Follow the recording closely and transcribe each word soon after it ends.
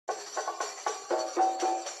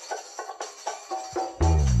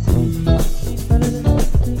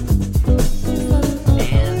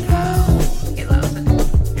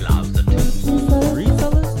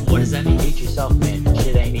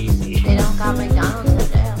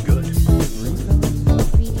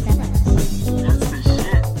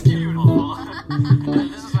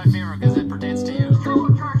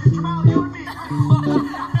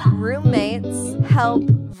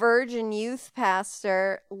youth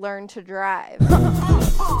pastor learn to drive?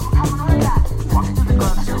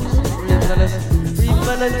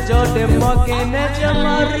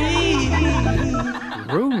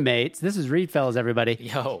 Roommates. This is Reed, fellas, everybody.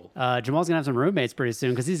 Yo. Jamal's gonna have some roommates pretty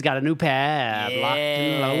soon because he's got a new pad locked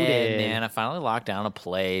and loaded. Man, I finally locked down a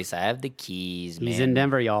place. I have the keys, man. He's in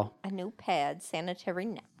Denver, y'all. A new pad, sanitary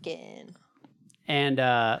napkin. And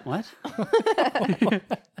what?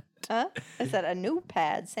 Huh? I said a new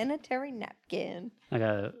pad, sanitary napkin.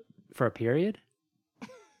 For a period?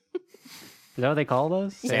 Is that what they call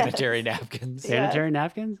those? Sanitary napkins. Sanitary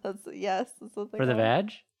napkins? That's what they For the call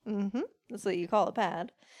veg? Mm-hmm. That's what you call a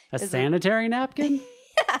pad. A sanitary napkin?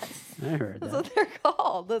 Yes. I heard That's that. what they're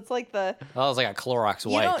called. That's like the... Oh, it's like a Clorox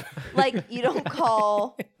wipe. You don't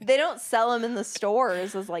call... They don't sell them in the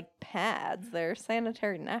stores as like pads. They're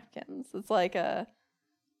sanitary napkins. It's like a...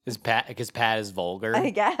 Because pad is vulgar. I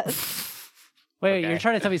guess. Wait, Okay. you're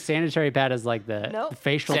trying to tell me sanitary pad is like the Nope.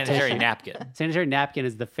 facial Sanitary tissue? napkin. Sanitary napkin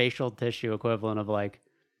is the facial tissue equivalent of like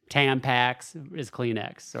Tampax is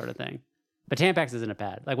Kleenex sort of thing. But Tampax isn't a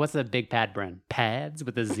pad. Like, what's the big pad brand? Pads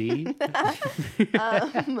with a Z?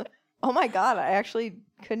 Oh my God, I actually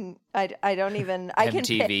couldn't... I don't even... I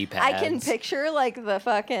MTV can pads. picture like the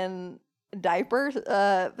fucking diaper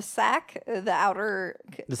sack, the outer...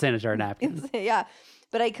 The sanitary napkin. Yeah.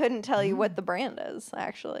 But I couldn't tell you what the brand is,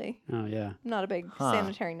 actually. Oh, yeah. I'm not a big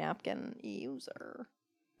sanitary napkin user.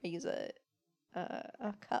 I use a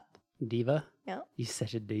cup. Diva? Yeah. You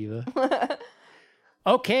such a diva.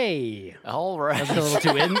 Okay. All right. That was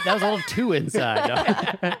a little too inside.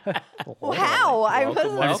 Wow. I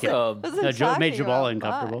wasn't, Welcome. wasn't Joe made talking Jamal about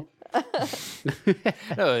uncomfortable.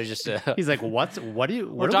 No, it was just... He's like, what do you...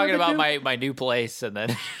 We're talking about my new place, and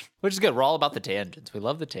then... Which is good. We're all about the tangents. We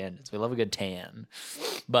love the tangents. We love a good tan.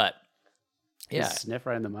 But, yeah. Sniff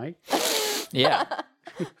right in the mic? Yeah.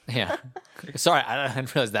 Yeah. Sorry, I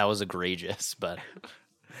didn't realize that was egregious, but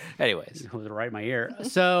anyways. It was right in my ear.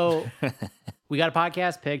 So we got a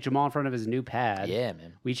podcast pick, Jamal in front of his new pad. Yeah,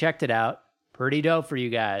 man. We checked it out. Pretty dope for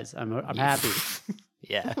you guys. I'm happy.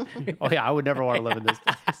 Yeah. Oh yeah, I would never want to live in this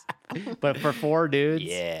place. But for 4 dudes,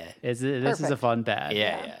 Yeah. this is a fun pad.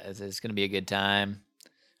 Yeah. It's going to be a good time.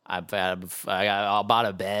 I bought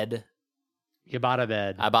a bed. You bought a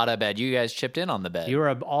bed. I bought a bed. You guys chipped in on the bed. You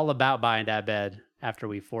were all about buying that bed after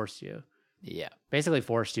we forced you. Yeah. Basically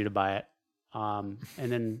forced you to buy it. And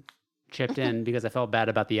then chipped in because I felt bad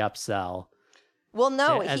about the upsell. Well,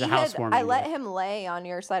 no, As a housewarming I let gift. him lay on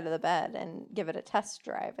your side of the bed and give it a test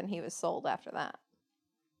drive, and he was sold after that.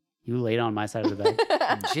 You laid on my side of the bed.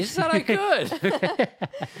 She said I could.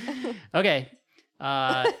 Okay.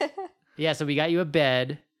 Yeah, so we got you a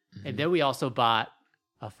bed, and then we also bought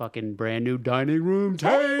a fucking brand new dining room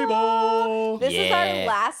table. This is our Yeah.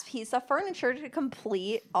 last piece of furniture to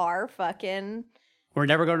complete our fucking... We're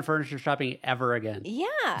never going furniture shopping ever again.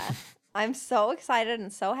 Yeah. I'm so excited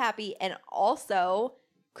and so happy, and also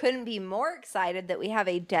couldn't be more excited that we have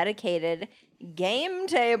a dedicated game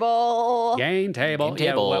table. Game table. Game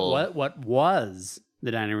table. Yeah, what was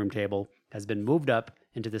the dining room table has been moved up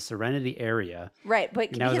into the Serenity area. Right,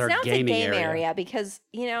 but Now it's because our now it's a gaming game area. area because,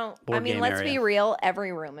 Board game let's be area. real,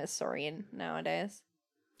 every room is serene nowadays.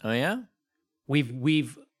 Oh, yeah?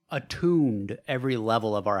 We've attuned every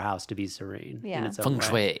level of our house to be serene. in Yeah. its own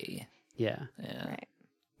Feng way. shui. Yeah. Yeah. Right.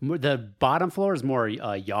 The bottom floor is more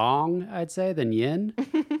yang, I'd say, than yin.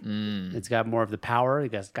 Mm. It's got more of the power.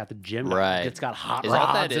 It's got the gym. Right. It's got hot Is that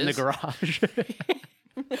what rods that in the is? garage.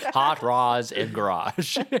 Hot rods in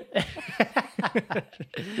garage.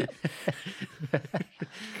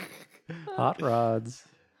 Hot rods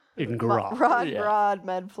in garage. Rod,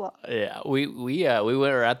 Medfly. Yeah, we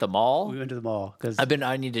were at the mall. We went to the mall because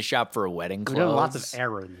I need to shop for wedding we're clothes. doing lots of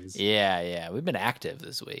errands. Yeah, we've been active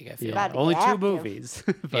this week. I feel. Yeah, Gotta be only 2 active. movies.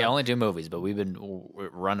 But Yeah, only 2 movies, but we've been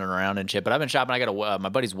running around and shit. But I've been shopping. I got my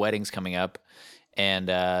buddy's wedding's coming up, and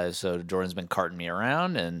so Jordan's been carting me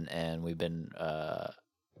around, and we've been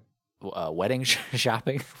wedding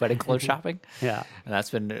shopping, wedding clothes shopping, yeah, and that's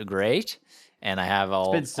been great. And I have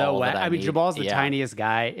all. it's been so all wet. that I mean, need. Jamal's the Yeah. tiniest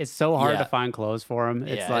guy. It's so hard Yeah. to find clothes for him.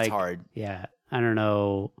 It's Yeah, like it's hard. Yeah, I don't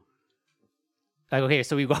know. Like, okay,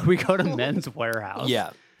 so we go to Men's Warehouse.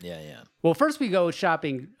 Yeah. Well, first we go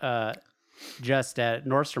shopping just at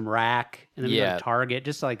Nordstrom Rack, and then we go Yeah. to Target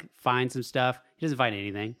just to like find some stuff. He doesn't find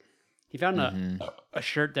anything. He found a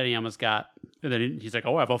shirt that he almost got, and then he's like,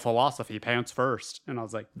 "Oh, I have a philosophy pants first," and I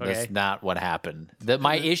was like, "Okay." That's not what happened.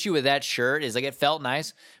 My issue with that shirt is like it felt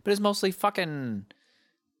nice, but it's mostly fucking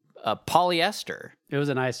polyester. It was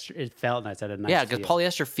a nice. It felt nice. It had a nice. Yeah, because feel.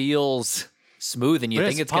 polyester feels smooth, and you But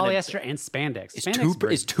think it's polyester gonna. and spandex. It's Spandex 2%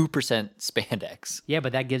 breathes. 2% spandex. Yeah,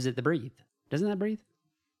 but that gives it the breathe. Doesn't that breathe?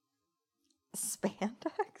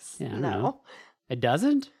 Spandex? Yeah, I don't no. know. It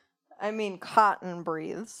doesn't? I mean, cotton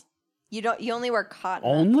breathes. You only wear cotton.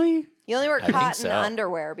 Only? You only wear I think cotton so.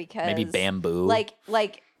 underwear because Maybe bamboo. Like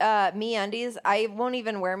MeUndies. I won't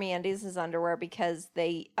even wear MeUndies as underwear because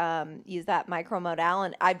they use that micromodal,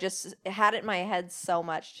 and I've just had it in my head so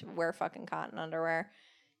much to wear fucking cotton underwear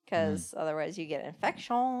because otherwise you get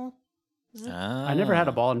infection. I never had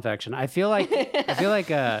a ball infection. I feel like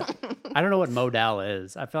I don't know what modal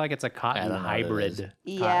is. I feel like it's a I cotton don't know what it hybrid is. cotton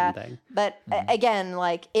Yeah. thing. But again,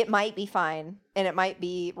 like it might be fine and it might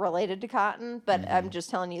be related to cotton, but I'm just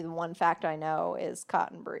telling you the one fact I know is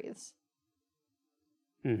cotton breathes.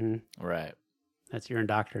 Mm-hmm. Right. That's you're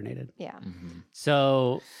indoctrinated. Yeah.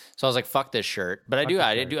 So So I was like, "Fuck this shirt," but I Fuck do,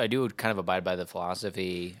 this I do kind of abide by the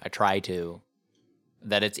philosophy. I try to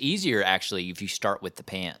that it's easier actually if you start with the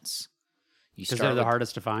pants. You because start they're the with-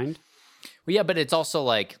 hardest to find. Well, yeah, but it's also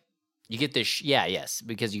like you get this. Yes,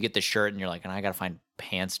 because you get the shirt and you're like, and I gotta find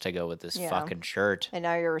pants to go with this Yeah. fucking shirt. And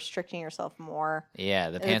now you're restricting yourself more. Yeah,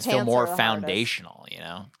 the The pants feel pants more are the hardest. foundational. You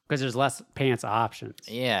know. Because there's less pants options.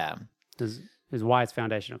 Yeah. Is why it's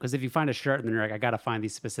foundational. Because if you find a shirt and then you're like, I got to find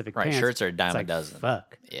these specific Right. pants. Shirts are a dime it's a like, dozen.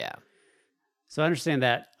 Fuck. Yeah. So I understand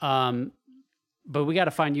that. But we got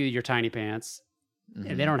to find you your tiny pants. Mm-hmm.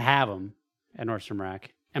 And they don't have them at Nordstrom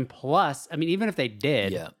Rack. And plus, I mean, even if they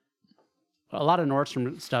did, Yeah. a lot of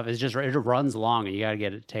Nordstrom stuff is just, it runs long and you got to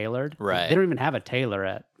get it tailored. Right. They don't even have a tailor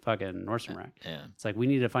at fucking Nordstrom Rack. Yeah. It's like, we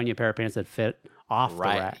need to find you a pair of pants that fit off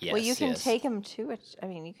Right. the rack. Yes, well, you can yes. take them to it. I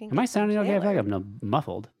mean, you can. Am I get them sounding okay? I feel like tailored. I'm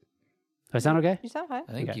muffled. Do I sound okay? You sound fine.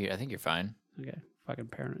 I think Okay. I think you're fine. Okay. Fucking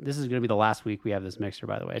paranoid. This is going to be the last week we have this mixer,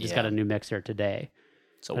 by the way. I just got Yeah. a new mixer today.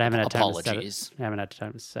 So But I haven't had time to set it. apologies. I haven't had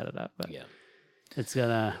time to set it up, but Yeah. it's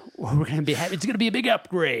gonna it's gonna be a big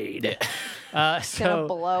upgrade. It's gonna So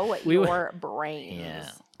blow we w- your brains. Yeah.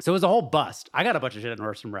 so it was a whole bust. I got a bunch of shit at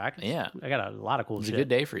Nordstrom Rack. Yeah. I got a lot of cool It was a shit. good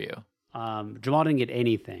day for you. Jamal didn't get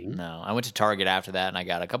anything. No, I went to Target after that and I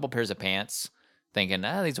got a couple pairs of pants, thinking,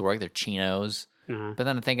 these will work. They're chinos. Uh-huh. But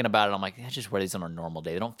then I'm thinking about it, I'm like, I just wear these on a normal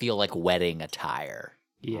day. They don't feel like wedding attire,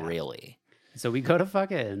 Yeah. really. So we go to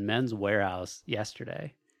fucking Men's Warehouse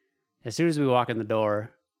yesterday. As soon as we walk in the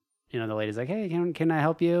door, the lady's like, "Hey, can I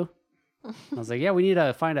help you?" I was like, "Yeah, we need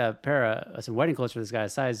to find a pair of some wedding clothes for this guy,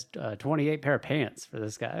 size 28 pair of pants for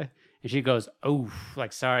this guy." And she goes, "Oh,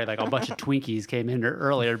 like sorry, like a bunch of Twinkies came in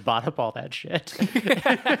earlier and bought up all that shit.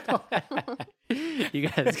 You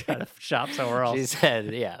guys got to shop somewhere else." She said,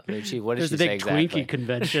 what did she There's a say big exactly? Twinkie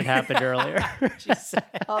convention happened earlier. She said,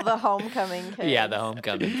 All the homecoming kids. yeah, the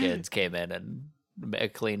homecoming kids came in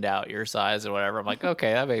and cleaned out your size or whatever. I'm like,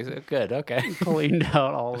 okay, that makes it good. Okay. Cleaned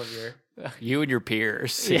out all of your. You and your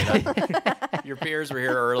peers. you know? Your peers were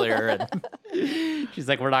here earlier. And She's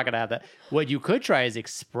like, "We're not gonna have that. What you could try is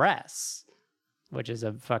Express, which is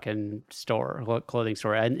a fucking clothing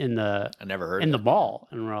store, in the I never heard in of the it. mall."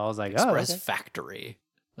 And I was like, Express "Oh, okay. Factory.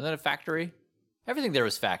 Was that a factory? Everything there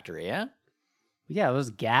was factory, yeah? Yeah, it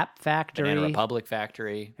was Gap Factory. Banana Republic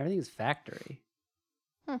Factory. Everything's factory.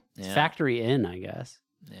 It's Yeah. Factory Inn, I guess.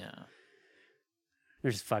 Yeah.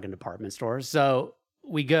 There's fucking department stores. So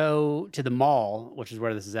we go to the mall, which is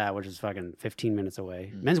where this is at, which is fucking 15 minutes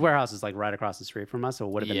away. Men's Warehouse is like right across the street from us, so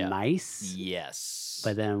it would have been Yeah. nice. Yes.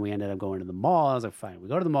 But then we ended up going to the mall. I was like, fine, we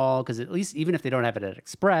go to the mall because at least even if they don't have it at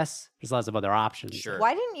Express, there's lots of other options. Sure.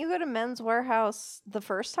 Why didn't you go to Men's Warehouse the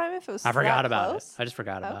first time if it was I forgot that about close? it. I just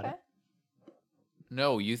forgot about Okay. it.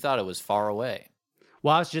 No, you thought it was far away.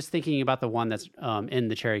 Well, I was just thinking about the one that's in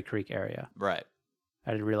the Cherry Creek area. Right.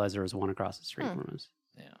 I didn't realize there was one across the street from us.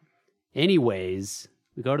 Yeah. Anyways,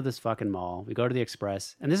 we go to this fucking mall. We go to the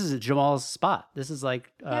Express, and this is Jamal's spot. This is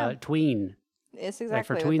like Yeah. tween. It's Like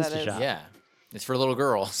for exactly tweens what to that is. shop. Yeah. It's for little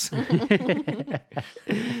girls.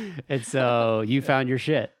 And so you found your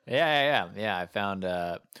shit. Yeah. I found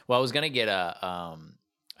I was gonna get a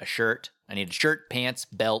shirt. I needed shirt, pants,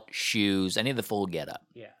 belt, shoes. I need the full getup.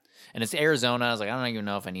 Yeah. And it's Arizona. I was like, I don't even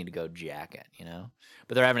know if I need to go jacket,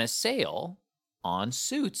 But they're having a sale on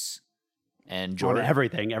suits. And On Jordan,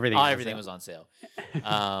 everything. Everything. everything was on sale.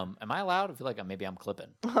 Am I allowed? I feel like maybe I'm clipping.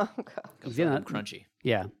 Oh, God. I feel Yeah. like I'm crunchy.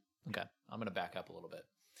 Yeah. Okay, I'm gonna back up a little bit.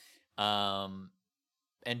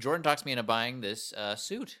 And Jordan talks me into buying this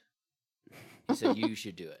suit. He said you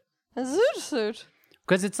should do it. A zoot suit.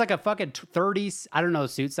 Because it's like a fucking 30, I don't know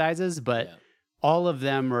suit sizes, but Yeah. all of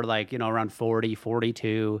them are like, around 40,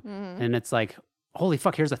 42. Mm-hmm. And it's like holy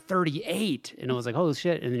fuck, here's a 38. And it was like, holy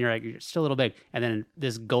shit. And then you're like, you're still a little big. And then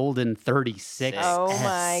this golden 36. Oh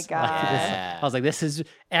my God. Yeah. I was like, this is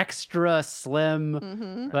extra slim.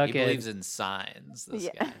 Mm-hmm. He Fucking, believes in signs, this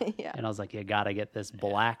Yeah. guy. Yeah. and I was like, you gotta get this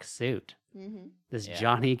black suit. Mm-hmm. This Yeah.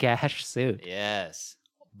 Johnny Cash suit. Yes.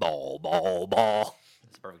 Ball, ball, ball.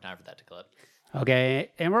 It's the perfect time for that to clip.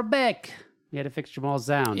 Okay, and we're back. We had to fix Jamal's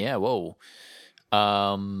sound. Yeah, whoa.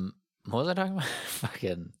 What was I talking about?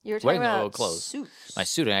 Fucking You were talking wedding about clothes. suits. My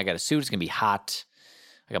suit. I got a suit. It's gonna be hot.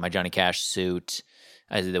 I got my Johnny Cash suit.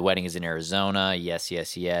 The wedding is in Arizona. Yes,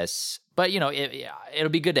 yes, yes. But it'll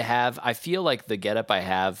be good to have. I feel like the getup I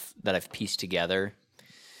have that I've pieced together,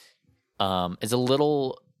 is a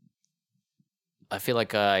little. I feel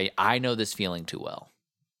like I know this feeling too well.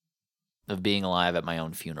 Of being alive at my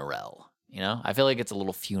own funeral. I feel like it's a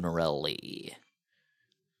little funeral-y.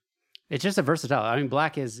 It's just a versatile. I mean,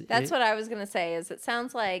 black is. That's what I was gonna say. Is it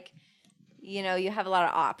sounds like, you have a lot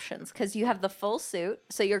of options because you have the full suit,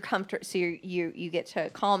 so you're comfortable. So you get to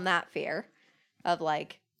calm that fear of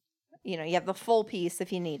like, you have the full piece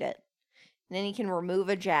if you need it, and then you can remove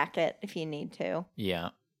a jacket if you need to. Yeah.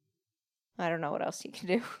 I don't know what else you can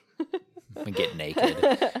do. And get naked.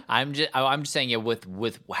 I'm just saying it with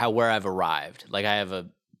where I've arrived. Like I have a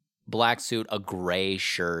black suit, a gray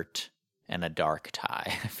shirt, and a dark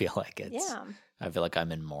tie. I feel like I feel like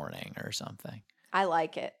I'm in mourning or something. I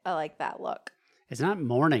like it. I like that look. It's not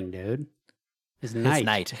morning, dude. It's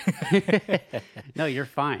night. It's night. No, you're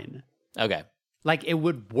fine. Okay. Like it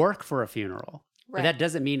would work for a funeral, but Right. that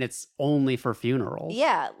doesn't mean it's only for funerals.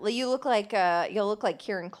 Yeah, you look like you'll look like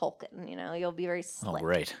Kieran Culkin. You'll be very Oh, slick.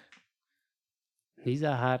 great. He's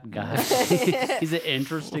a hot guy. He's an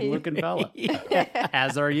interesting looking fella.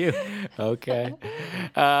 As are you. Okay.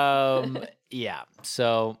 Yeah.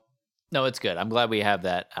 So no, it's good. I'm glad we have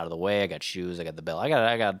that out of the way. I got shoes. I got the bill. I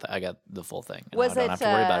got the full thing. Was I don't it have to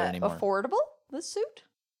worry about it anymore. affordable? The suit?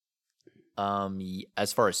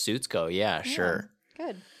 As far as suits go, yeah, sure.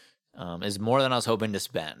 Good. Is more than I was hoping to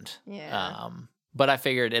spend. Yeah. But I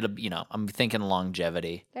figured I'm thinking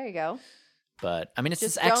longevity. There you go. But I mean, it's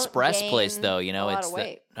Just this don't express place, gain though. a lot It's of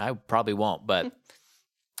weight. I probably won't, but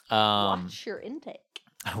Watch your intake.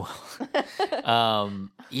 I will.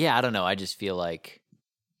 Yeah, I don't know. I just feel like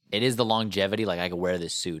it is the longevity. Like I could wear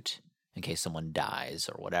this suit in case someone dies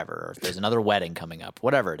or whatever, or if there's another wedding coming up,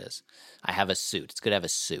 whatever it is. I have a suit. It's good to have a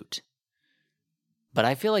suit. But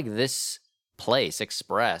I feel like this place,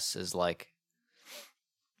 Express, is like.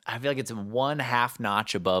 I feel like it's one half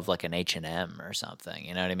notch above like an H&M or something.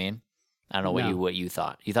 You know what I mean? I don't know No. what you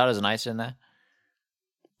thought. You thought it was nicer than that?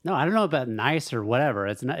 No, I don't know about nice or whatever.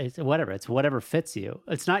 It's not. It's whatever. It's whatever fits you.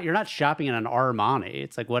 It's not. You're not shopping in an Armani.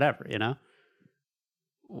 It's like whatever.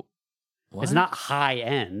 What? It's not high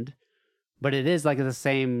end, but it is like the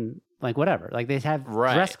same. Like whatever. Like they have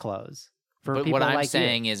Right. dress clothes for But people what I'm like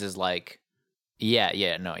saying is like,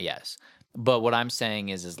 yes. But what I'm saying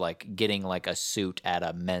is like getting like a suit at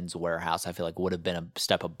a Men's Warehouse. I feel like would have been a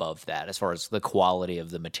step above that as far as the quality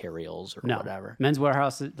of the materials or No, whatever. Men's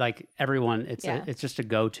Warehouse. Like everyone, it's Yeah. it's just a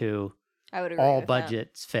go to I would agree. all with that.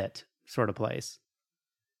 budgets fit sort of place.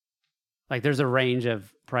 Like there's a range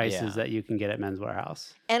of prices Yeah. that you can get at Men's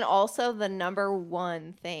Warehouse. And also the number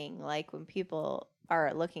one thing, like when people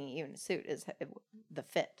are looking at you in a suit, is the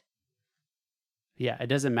fit. Yeah, it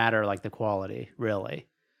doesn't matter like the quality really,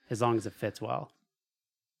 as long as it fits well.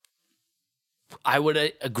 I would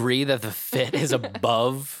agree that the fit is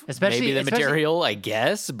above maybe the especially- material, I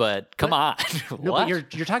guess. But come on, No, what?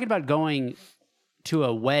 but you're talking about going to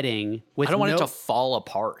a wedding with I don't want no, it to fall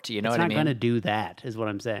apart. You know it's what I not mean? going to do that, is what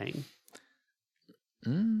I'm saying. I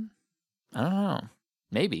don't know.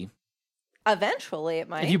 Maybe. Eventually, it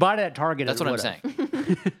might. If you bought it at Target, That's it what I'm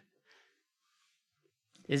would've. saying.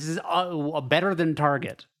 This is better than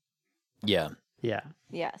Target. Yeah. Yeah.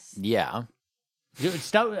 Yes. Yeah. Dude,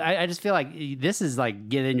 I just feel like this is like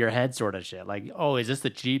get in your head sort of shit. Like, oh, is this the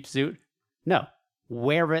cheap suit? No,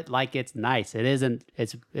 wear it like it's nice. It isn't.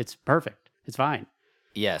 It's perfect. It's fine.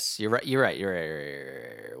 Yes. You're right. You're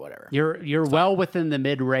right. Whatever. You're well within the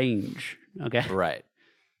mid range. Okay. Right.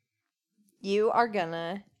 You are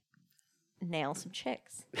gonna nail some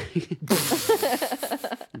chicks.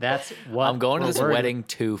 That's what I'm going to we're this worried- wedding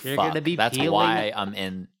to You're fuck. gonna be That's peeling- why I'm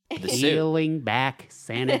in the suit. Peeling back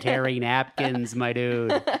sanitary napkins, my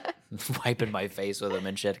dude. Wiping my face with them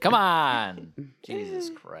and shit. Come on. Jesus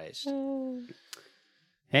Christ.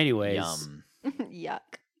 Anyways, Yum. Yuck.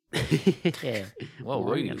 Whoa, what are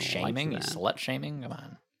Morgan you likes shaming? You that. slut shaming? Come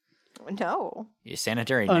on. No. You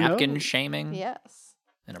sanitary Oh, no. napkin shaming? Yes.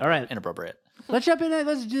 All right. Inappropriate. Let's jump in.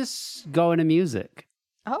 Let's just go into music.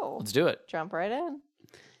 Oh. Let's do it. Jump right in.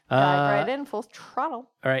 Dive right in, full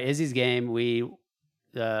throttle. All right, Izzy's game.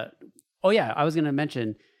 Oh yeah, I was gonna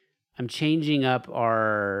mention. I'm changing up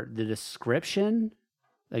the description.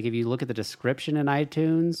 Like if you look at the description in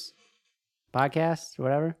iTunes podcasts or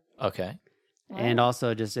whatever, Okay. and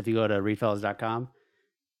also just if you go to readfellas.com,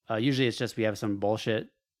 usually it's just we have some bullshit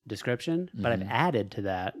description, but I've added to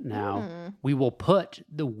that now. We will put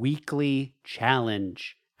the weekly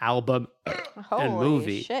challenge album and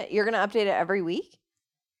movie. Shit. You're going to update it every week?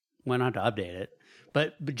 We don't have to update it.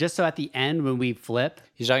 But just so at the end when we flip.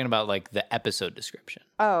 He's talking about like the episode description.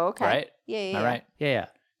 Oh, okay. Right? Yeah. All right. Yeah.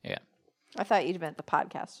 I thought you meant the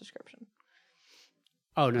podcast description.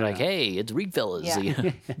 Oh, no. Like, hey, it's Read Fellas.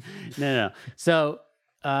 Yeah. No. So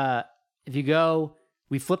if you go,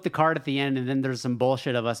 we flip the card at the end, and then there's some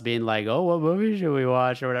bullshit of us being like, oh, what movie should we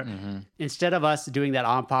watch or whatever. Instead of us doing that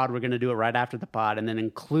on pod, we're going to do it right after the pod and then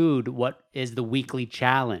include what is the weekly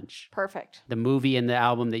challenge. Perfect. The movie and the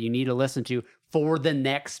album that you need to listen to for the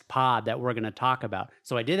next pod that we're going to talk about.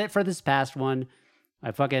 So I did it for this past one.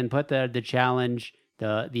 I fucking put the challenge.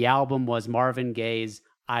 The album was Marvin Gaye's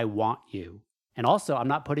I Want You. And also, I'm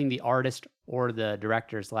not putting the artist or the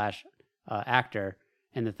director / actor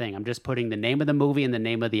in the thing. I'm just putting the name of the movie and the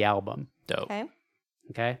name of the album. Dope.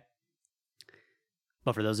 Okay?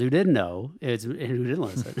 But for those who didn't know, who didn't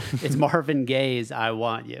listen, it's Marvin Gaye's I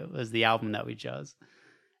Want You was the album that we chose.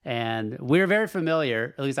 And we're very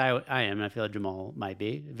familiar, at least I am, and I feel like Jamal might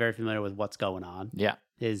be, very familiar with what's going on. Yeah.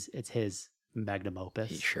 It's his magnum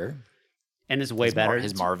opus. Sure. And it's way better.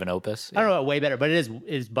 His Marvin opus. I don't know, way better, but it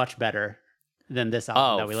is much better than this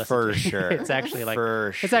album that we listened to. For sure. It's actually like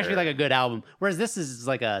it's actually like a good album. Whereas this is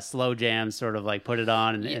like a slow jam, sort of like put it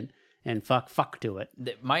on and fuck to it.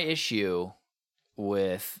 My issue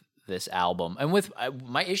with this album, and with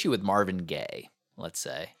my issue with Marvin Gaye, let's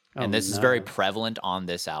say, and this is very prevalent on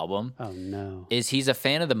this album. Oh no! Is he's a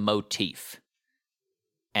fan of the motif,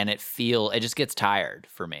 and it just gets tired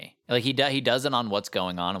for me. Like he does it on What's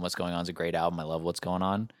Going On, and What's Going On is a great album. I love What's Going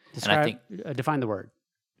On. And I think define the word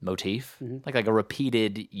motif, like a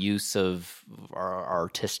repeated use of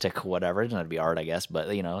artistic whatever. It doesn't have to be art, I guess, but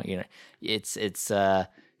it's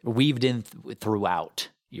weaved in throughout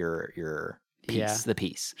your piece, the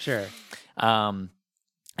piece. Sure. And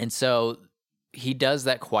so he does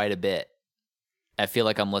that quite a bit. I feel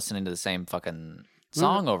like I'm listening to the same fucking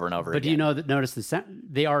song over and over again. But do you know that? Notice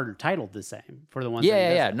they are titled the same for the ones.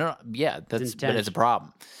 It's a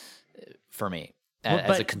problem for me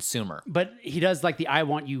as a consumer. But he does like the "I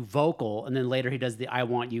Want You" vocal, and then later he does the "I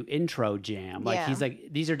Want You" intro jam. Like he's like,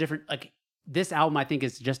 these are different. Like this album, I think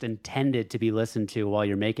is just intended to be listened to while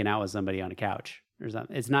you're making out with somebody on a couch or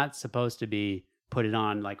something. It's not supposed to be put it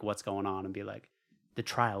on like What's Going On and be like the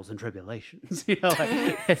trials and tribulations. Like,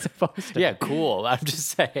 it's supposed to. Yeah, cool. I'm just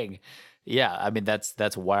saying. Yeah, I mean that's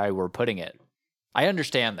why we're putting it. I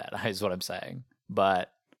understand that is what I'm saying,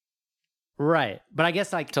 but right. But I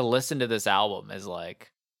guess like to listen to this album is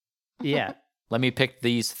like, yeah. Let me pick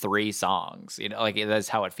these 3 songs. Like that's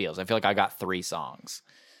how it feels. I feel like I got 3 songs.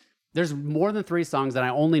 There's more than 3 songs, and I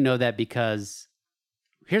only know that because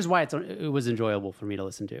here's why it was enjoyable for me to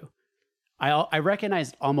listen to. I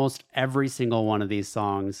recognized almost every single one of these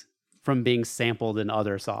songs from being sampled in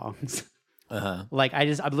other songs. Like I'm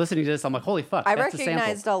listening to this, I'm like, holy fuck! I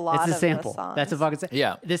recognized a lot it's a of sample. the songs. That's a fucking sample.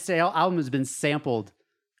 Yeah. This album has been sampled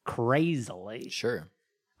crazily. Sure.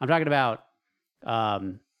 I'm talking about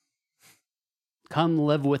 "Come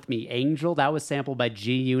Live With Me, Angel." That was sampled by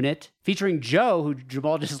G Unit, featuring Joe, who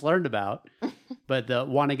Jamal just learned about. But the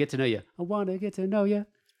 "Wanna Get to Know You," I wanna get to know you,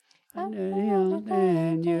 I know you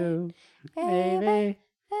and you, baby,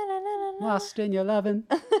 lost in your lovin'.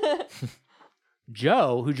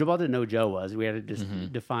 Joe, who Jamal didn't know who Joe was, we had to just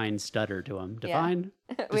define stutter to him. Define,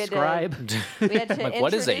 describe. We had to like,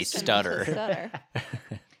 what is a introduce him to stutter? stutter.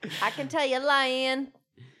 I can tell you're lying.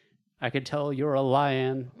 I could tell you're a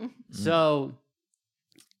lion. So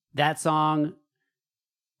that song,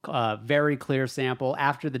 very clear sample.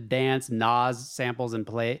 After the dance, Nas samples and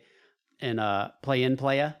Play In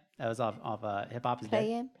Playa. That was off Hip Hop Is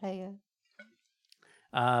Dead. Play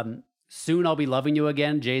Soon I'll Be Loving You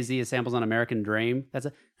Again. Jay-Z is samples on American Dream. That's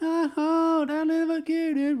a I never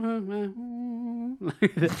get it.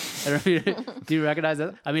 Do you recognize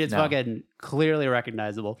that? I mean, it's fucking clearly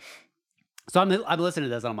recognizable. So I'm listening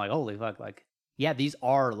to this and I'm like, holy fuck. Like, yeah, these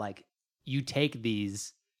are like, you take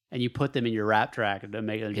these and you put them in your rap track to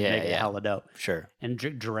make it hella dope. Sure. And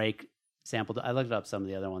Drake sampled. I looked up some of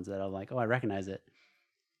the other ones that I'm like, oh, I recognize it,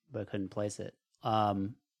 but I couldn't place it.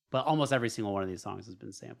 But almost every single one of these songs has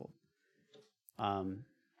been sampled.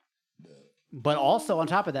 But also on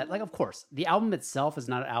top of that, like, of course, the album itself is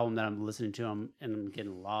not an album that I'm listening to and I'm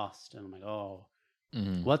getting lost. And I'm like, oh,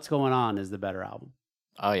 What's Going On is the better album.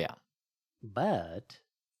 Oh, yeah. But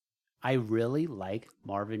I really like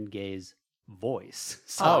Marvin Gaye's voice.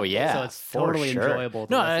 So it's totally enjoyable.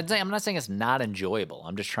 No, I'm not saying it's not enjoyable.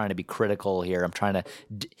 I'm just trying to be critical here. I'm trying to,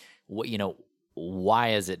 why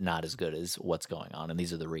is it not as good as What's Going On? And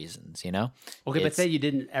these are the reasons, Okay, but say you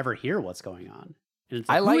didn't ever hear What's Going On. And it's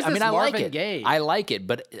I like Marvin it. Gaye? I like it,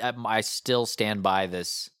 but I still stand by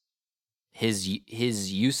this. His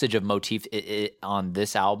usage of motif on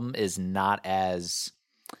this album is not as,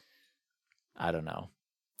 I don't know.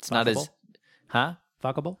 It's Fuckable? not as, huh?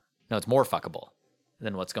 Fuckable? No, it's more fuckable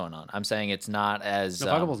than What's Going On. I'm saying it's not as... No,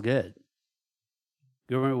 fuckable's good.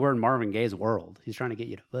 We're in Marvin Gaye's world. He's trying to get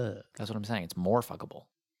you to fuck. That's what I'm saying. It's more fuckable.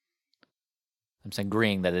 I'm saying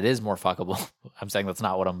agreeing that it is more fuckable. I'm saying that's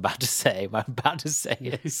not what I'm about to say. What I'm about to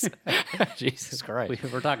say is... Jesus Christ.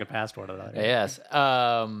 We're talking past one another. Yes.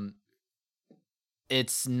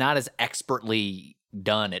 It's not as expertly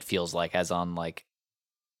done, it feels like, as on like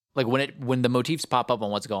when the motifs pop up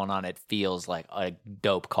on What's Going On, it feels like a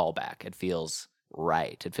dope callback. It feels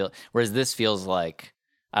right. Whereas this feels like,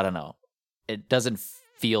 I don't know, it doesn't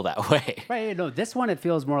feel that way. Right. No, this one, it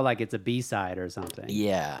feels more like it's a B-side or something.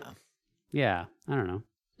 Yeah. Yeah. I don't know.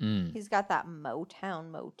 He's got that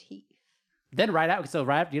Motown motif. Then you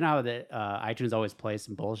know how the iTunes always plays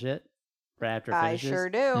some bullshit right after it I finishes? sure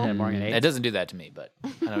do. Yeah, Morgan It doesn't do that to me, but I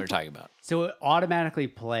know what you're talking about. So it automatically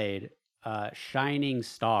played Shining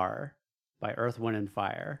Star by Earth, Wind, and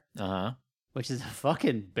Fire, which is a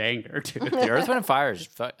fucking banger, dude. The Earth, Wind, and Fire is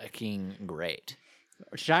fucking great.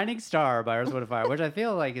 Shining Star by Earth, Wind, and Fire, which I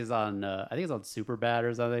feel like is on, I think it's on Superbad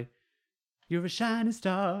or something. You're a shining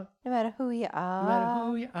star. No matter who you are. No matter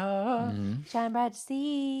who you are. Shine bright to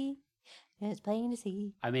see. It's plain to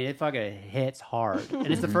see. I mean, it fucking hits hard. And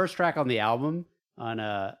it's the first track on the album on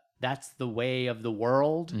That's the Way of the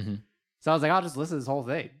World. So I was like, I'll just listen to this whole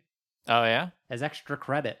thing. Oh, yeah? As extra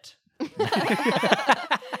credit.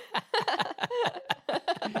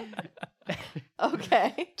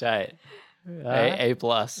 Okay. Tight. A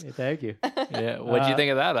plus. Thank you. Yeah. What'd you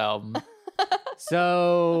think of that album?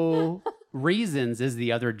 So Reasons is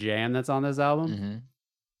the other jam that's on this album.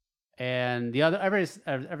 And the other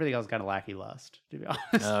everything else kind of lackey lust, to be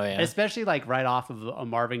honest. Oh, yeah. Especially like right off of a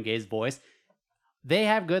Marvin Gaye's voice. They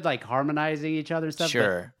have good like harmonizing each other and stuff.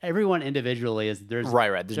 Sure. But everyone individually is there's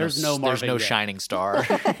right. There's no Marvin no Gaye. shining star.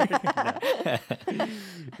 They're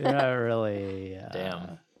not really.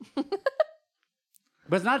 Damn.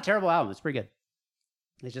 But it's not a terrible album. It's pretty good.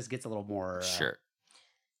 It just gets a little more. Sure.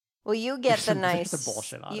 Well, you get the There's nice. some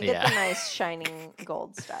bullshit on you it. get Yeah. the nice shining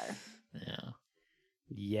gold star. Yeah.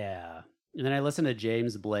 Yeah. And then I listened to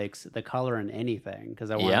James Blake's The Color in Anything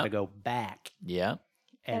because I wanted to go back. Yeah.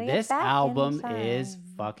 And Gotta get this back in album time. is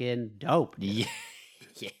fucking dope. Yeah.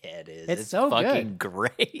 Yeah, it is. It's so fucking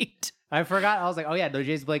great. I forgot. I was like, oh yeah, no,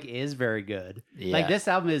 James Blake is very good. Yeah. Like this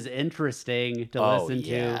album is interesting to listen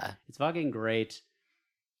to. It's fucking great.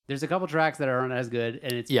 There's a couple tracks that aren't as good,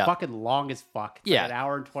 and it's fucking long as fuck. It's like an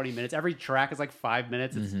hour and 20 minutes. Every track is like 5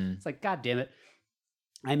 minutes. It's like, god damn it.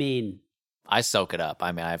 I mean, I soak it up.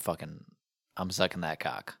 I mean, I'm sucking that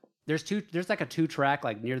cock. there's like a 2-track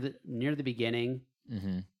like near the beginning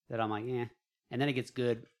that I'm like, eh. And then it gets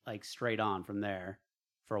good like straight on from there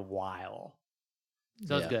for a while.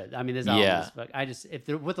 So it's good. I mean, this album is,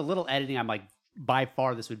 with a little editing, I'm like, by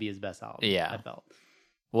far this would be his best album. Yeah. I felt.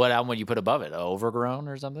 What album would you put above it? Overgrown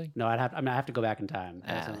or something? No, I have to go back in time.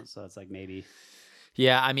 So it's like maybe.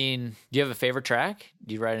 Yeah, I mean, do you have a favorite track?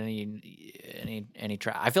 Do you write any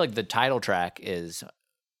track? I feel like the title track is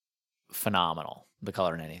phenomenal. The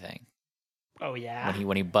Color in Anything. Oh yeah.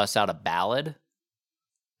 When he busts out a ballad,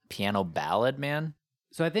 piano ballad, man.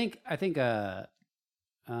 So I think My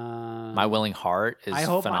Willing Heart is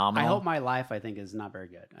phenomenal. I Hope My Life I think is not very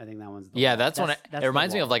good. I think that one's that's one. It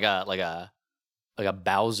reminds me of like a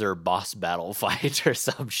Bowser boss battle fight or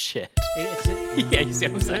some shit. Yeah, you see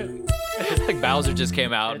what I'm saying? Like Bowser just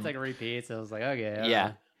came out. It's like a repeat, so I was like, okay.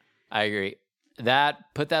 Yeah, I agree.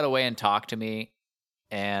 Put that away and Talk to Me,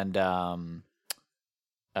 and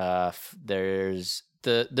there's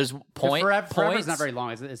point. Forever's not very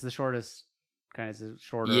long. It's the shortest. Kind of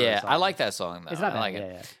shorter. Yeah, song. I like that song though. It's not bad. I like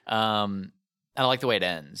it. Yeah. I like the way it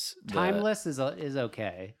ends. Timeless is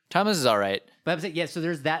okay. Timeless is all right. But I'm saying, yeah, so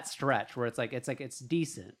there's that stretch where it's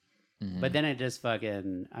decent. But then it just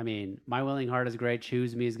fucking, I mean, My Willing Heart is great.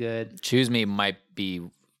 Choose Me is good. Choose Me might be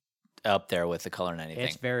up there with The Color in Anything.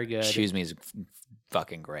 It's very good. Choose Me is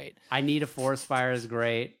fucking great. I Need a Forest Fire is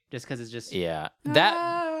great just because it's just. Yeah.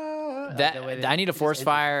 I Need a Forest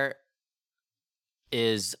Fire.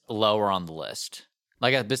 is lower on the list.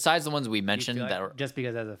 Like besides the ones we You mentioned feel like that were, just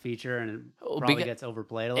because as a feature and it Oh, probably beca- gets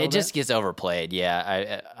overplayed a little it just bit. gets overplayed.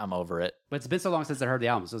 Yeah, I'm over it. But it's been so long since I heard the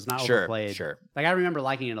album, so it's not Sure, overplayed. sure. Like I remember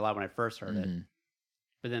liking it a lot when I first heard it, Mhm.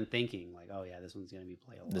 but then thinking like, oh yeah, this one's gonna be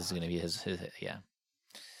played a lot. This is gonna be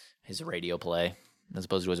his radio play as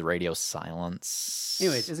opposed to his radio silence.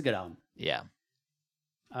 Anyways, it's a good album. yeah.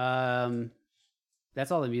 That's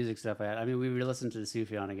all the music stuff I had. I mean, we listened to the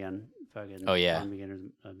Sufjan again. Fucking Oh, yeah. on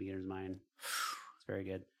Beginner's Mind. It's very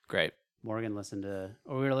good. Great. Morgan listened to,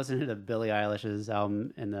 or we were listening to Billie Eilish's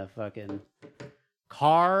album in the fucking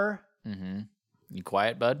car. Mm-hmm. You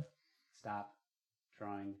quiet, bud? Stop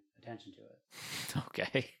drawing attention to it.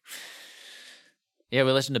 Okay. Yeah,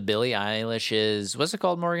 we listened to Billie Eilish's, what's it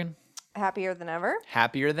called, Morgan? Happier than ever.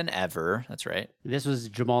 Happier Than Ever. That's right. This was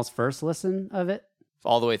Jamal's first listen of it.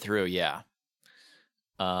 All the way through, yeah.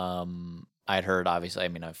 I'd heard, obviously, I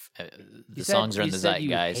mean, the songs are in the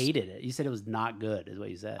zeitgeist. You hated it. You said it was not good, is what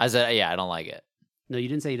you said. I said, yeah, I don't like it. No, you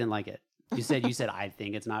didn't say you didn't like it. You said I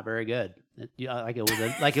think it's not very good.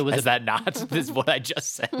 Like it was. Is that not? This is what I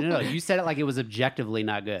just said. No, you said it like it was objectively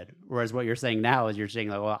not good. Whereas what you're saying now is you're saying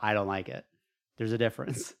like, well, I don't like it. There's a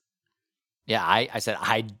difference. Yeah, I said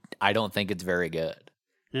I don't think it's very good.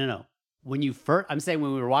 No. When you first, I'm saying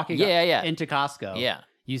when we were walking into Costco, Yeah.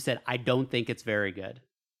 you said, I don't think it's very good.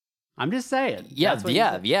 I'm just saying. Yeah, That's what you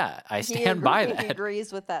said. yeah. I stand by He that.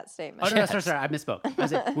 agrees with that statement. Oh, no, sorry. I misspoke. I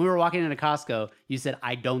said, when we were walking into Costco, you said,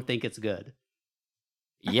 I don't think it's good.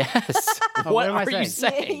 Yes. Oh, what what am I are you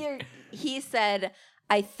saying? saying? He said,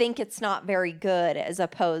 I think it's not very good, as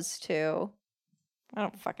opposed to, I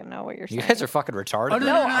don't fucking know what you're saying. You guys are fucking retarded. Oh, no,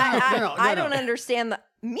 No, no. I don't understand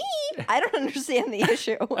I don't understand the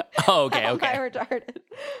issue. Oh, okay, How okay. am I retarded?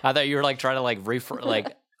 I thought you were like trying to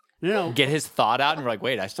like No. get his thought out, and we're like,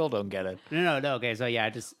 wait, I still don't get it. No. Okay, so yeah,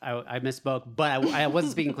 I misspoke, but I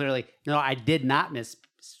wasn't speaking clearly. No, I did not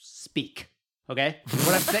misspeak. Okay,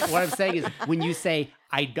 what I'm saying is when you say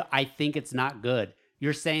I think it's not good,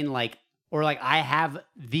 you're saying like I have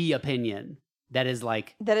the opinion that is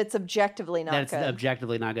like That it's objectively not that's good.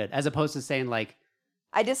 objectively not good, as opposed to saying like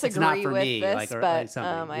I it's disagree not for with me, this, like, or, but like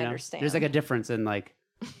something. I you know? understand. There's like a difference in like.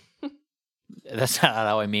 That's not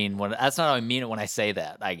how I mean. That's not how I mean it when I say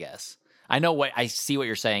that. I guess I know what I see what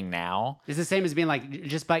you're saying now. It's the same as being like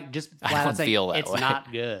just flat I out don't saying feel that it's way.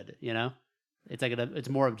 not good. You know, it's like it's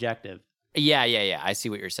more objective. Yeah. I see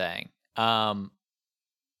what you're saying.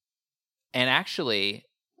 And actually,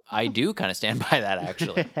 I do kind of stand by that.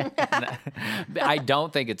 Actually, I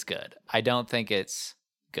don't think it's good. I don't think it's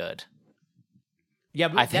good. Yeah,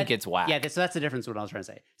 but I think it's whack. Yeah, so that's the difference. What I was trying to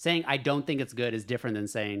say. Saying I don't think it's good is different than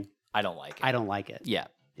saying I don't like it. I don't like it. Yeah.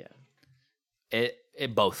 Yeah.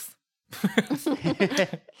 It both.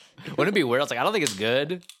 Wouldn't it be weird? I was like, I don't think it's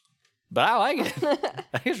good, but I like it.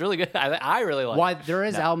 I think it's really good. I really like Why it. there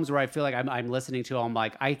is albums where I feel like I'm listening to. I'm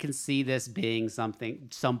like I can see this being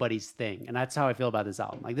somebody's thing, and that's how I feel about this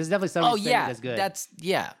album. Like this is definitely somebody's thing that's good.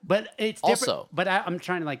 Yeah. But it's different. Also- But I'm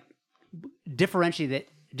trying to like differentiate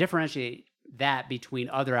that between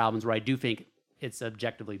other albums where I do think it's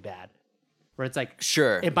objectively bad. Where it's like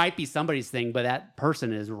Sure. it might be somebody's thing, but that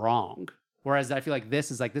person is wrong. Whereas I feel like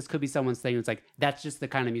this could be someone's thing. It's like that's just the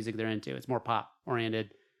kind of music they're into. It's more pop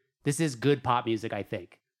oriented. This is good pop music, I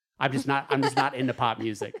think. I'm just not into pop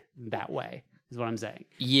music that way. Is what I'm saying.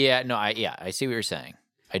 Yeah. No. I see what you're saying.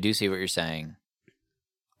 I do see what you're saying.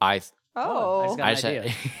 I just Oh, got an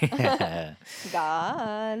idea. idea.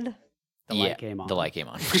 God. The light came on. The light came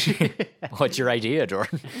on. What's your idea,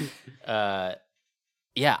 Jordan?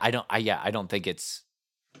 Yeah, I don't think it's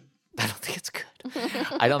good.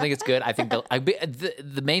 I don't think it's good. I think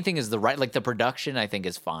the main thing is the production. I think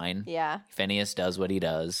is fine. Yeah. Phineas does what he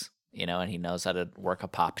does, and he knows how to work a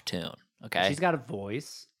pop tune. Okay, She's got a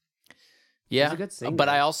voice. yeah, she's a good singer. but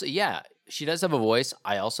I also she does have a voice.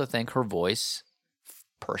 I also think her voice,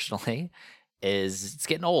 personally, it's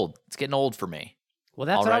getting old. It's getting old for me. Well,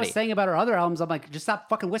 that's what I was already. saying about her other albums. I'm like, just stop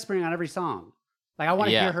fucking whispering on every song. Like, I want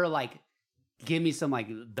to Yeah. hear her like give me some like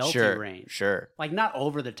belty Sure, range. sure. Like not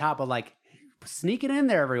over the top, but like sneak it in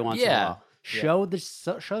there every once in a Yeah. while.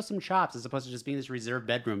 Show some chops as opposed to just being this reserved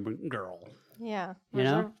bedroom girl. Yeah. You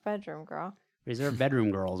know? Reserved bedroom girl. Reserved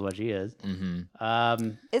bedroom girl is what she is. Mm-hmm.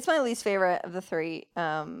 It's my least favorite of the three.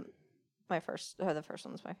 The first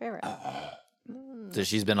one's my favorite. So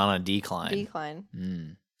she's been on a decline. Decline.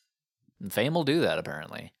 And Fame will do that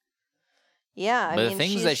apparently. Yeah, I But the mean,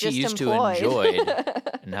 things she's that she just used to employed. enjoy,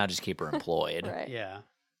 and now just keep her employed. Right. Yeah.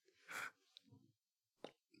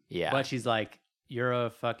 Yeah. But she's like, you're a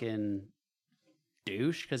fucking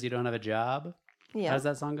douche because you don't have a job. How Yeah. does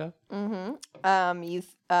that song go?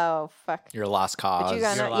 Oh fuck. Your lost cause. But you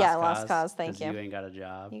got Your no, yeah, lost cause. Thank 'cause you. You ain't got a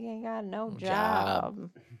job. You ain't got no Job. job.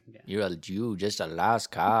 You just a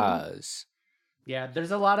lost cause. Yeah,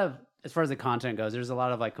 there's a lot of, as far as the content goes, there's a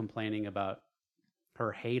lot of like complaining about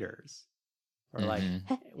her haters. Or like,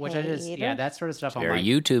 which I just, yeah, Hater? that sort of stuff. I'm Very like,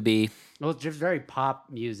 YouTubey. well, it's just very pop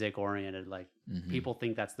music oriented. Like, Mhm. people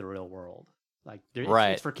think that's the real world. Like,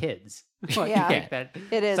 Right. it's for kids. Like, Yeah. you think that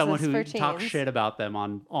It is. someone It's who for talks teens. shit about them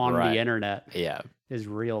on Right. the internet Yeah. is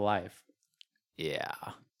real life. Yeah.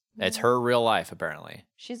 It's her real life, apparently.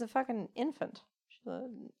 She's a fucking infant. She's a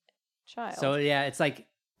child. So yeah, it's like,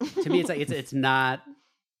 to me, it's like it's not.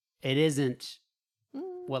 It isn't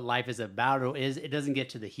what life is about. Or it doesn't get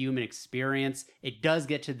to the human experience. It does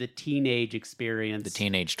get to the teenage experience, The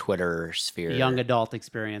teenage Twitter sphere. young adult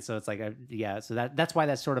experience. So it's like, yeah. So that's why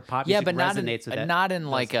that sort of pop Yeah, music but not in, resonates with that. not in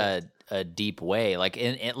like things. a deep way. Like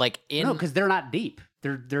in No, because they're not deep.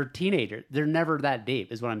 They're teenagers. They're never that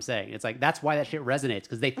deep, is what I'm saying. It's like that's why that shit resonates,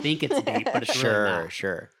 because they think it's deep, but it's really not.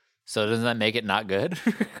 Sure. So doesn't that make it not good?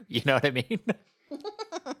 You know what I mean?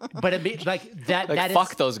 But it means like that. Like, that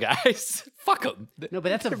fuck is, those guys. Fuck them. no, but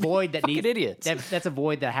that's a void that Fucking needs idiots. That's a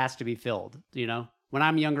void that has to be filled. You know, when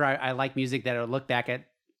I'm younger, I like music that I look back at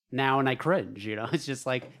now and I cringe. You know, it's just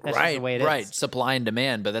like that's just the way it is. Right. Supply and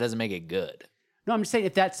demand, but that doesn't make it good. No, I'm just saying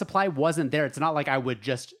if that supply wasn't there, it's not like I would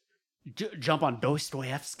just jump on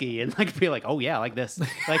Dostoevsky and like be like, oh yeah, like this.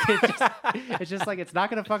 Like it's just like it's not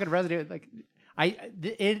gonna fucking resonate. Like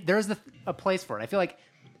there's a place for it. I feel like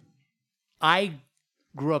I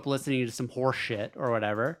grew up listening to some horse shit or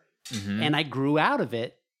whatever, and I grew out of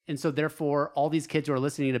it. And so therefore, all these kids who are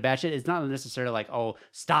listening to bad shit, it's not necessarily like, oh,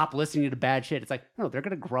 stop listening to bad shit. It's like, no, they're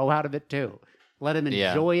gonna grow out of it too. Let them Yeah.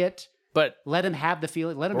 enjoy it. But Let them have the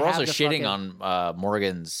feeling. Let them. we're have also the shitting fucking... on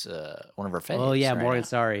Morgan's one of her faves. Oh yeah, right Morgan. now.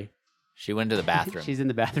 Sorry, She went to the bathroom. she's in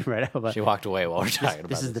the bathroom right now. But She walked away while we're talking about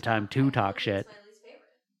this is the time to talk shit.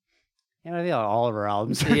 Yeah, I feel like all of her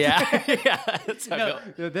albums. Yeah. Yeah. That's how I feel.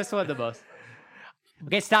 No, this one the most.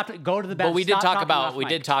 Okay, stop. Go to the bathroom. But we did Stop talk talking about off we mic.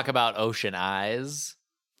 did talk about Ocean Eyes,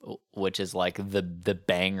 which is like the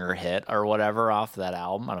banger hit or whatever off that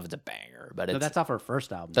album. I don't know if it's a banger, but No, it's that's off her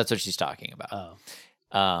first album. that's what she's talking about.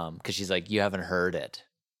 Oh, Because she's like, you haven't heard it,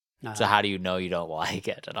 so how do you know you don't like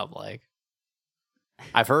it? And I'm like,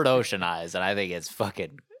 I've heard Ocean Eyes, and I think it's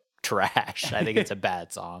fucking trash. I think it's a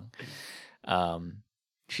bad song.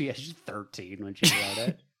 she's 13 when she wrote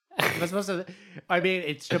it. That's supposed to. I mean,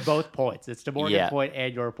 it's to both points. It's to Morgan's Yeah. point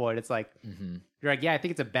and your point. It's like Mhm. you're like, yeah, I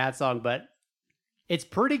think it's a bad song, but it's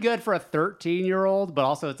pretty good for a 13-year-old. But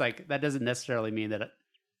also, it's like that doesn't necessarily mean that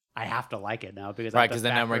I have to like it now because Right, because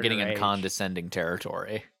then we're getting in age. condescending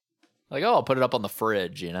territory. Like, oh, I'll put it up on the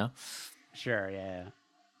fridge, you know? Sure, yeah.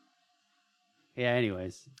 Yeah,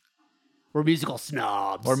 anyways. We're musical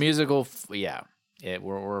snobs. Or musical, yeah.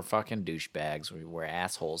 We're fucking douchebags. We're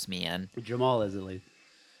assholes, man. Jamal is at least.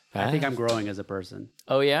 I think I'm growing as a person.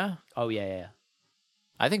 Oh, yeah? Oh, yeah.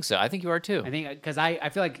 I think so. I think you are too. I think, because I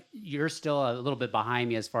feel like you're still a little bit behind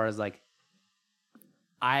me as far as like,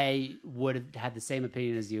 I would have had the same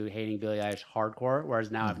opinion as you hating Billie Eilish hardcore,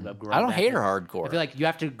 whereas now I've grown I don't back hate in. her hardcore. I feel like you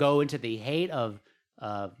have to go into the hate of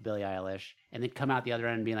Billie Eilish and then come out the other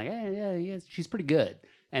end and being like, yeah, she's pretty good.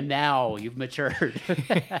 And now you've matured.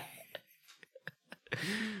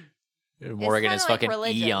 Morgan kinda is like fucking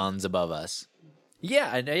religion. eons above us.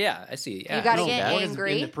 Yeah, I see. Yeah, You gotta I see get that. Morgan's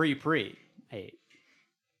angry. in the pre hate.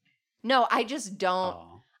 No, I just don't.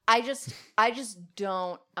 Oh. I just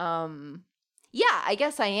don't. Yeah, I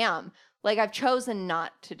guess I am. Like I've chosen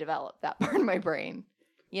not to develop that part of my brain.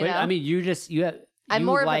 You But, know, I mean, I'm you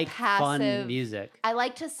more of a like fun passive- music. I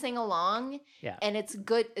like to sing along. Yeah. and it's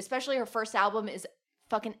good. Especially her first album is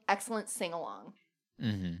fucking excellent sing along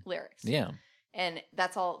Mhm. lyrics. Yeah. and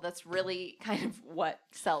that's all. That's really kind of what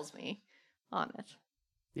sells me on it.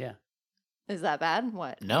 Yeah. Is that bad?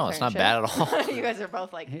 What? No, You it's turn not bad shit? at all. You guys are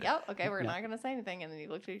both like, Yeah. yep, okay, we're Yeah. not gonna say anything, and then you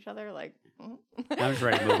looked at each other like, I'm just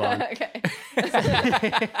ready to move on. Okay.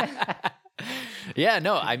 Yeah,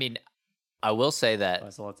 no, I mean, I will say that Oh,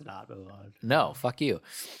 so let's not move on. no, fuck you.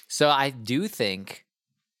 So I do think,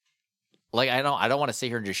 like, I don't want to sit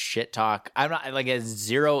here and just shit talk. I'm not like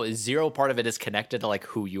zero part of it is connected to like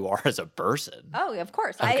who you are as a person. Oh, of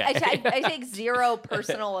course. Okay. I take zero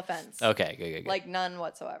personal offense. Okay, good. Like none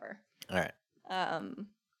whatsoever. All right.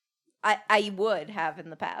 I would have in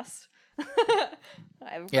the past.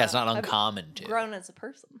 Yeah, it's not I've uncommon to. grown as a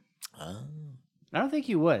person. Oh. I don't think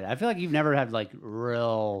you would. I feel like you've never had like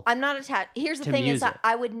real. I'm not attached. Here's the To thing: is music. that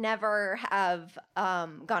I would never have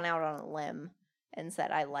gone out on a limb and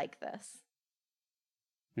said I like this.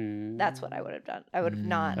 That's what I would have done. I would have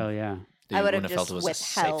not. Oh yeah. You I would have wouldn't felt just it was a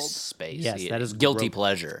withheld. safe space. Yes, that is guilty growth.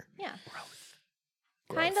 pleasure. Yeah. Growth.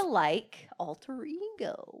 Kind of like Alter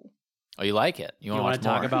Ego. Oh, you like it? You You want to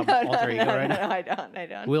talk more? about Alter Ego right now? I don't. I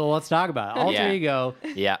don't. Well, let's talk about it. Alter Yeah. Ego.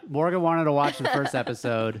 Yeah. Morgan wanted to watch the first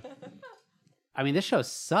episode. I mean, this show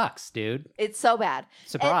sucks, dude. It's so bad.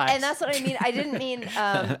 Surprise. And that's what I mean. I didn't mean.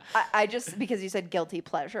 I just because you said guilty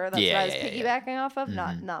pleasure. That's Yeah, what I was yeah, yeah. piggybacking off of.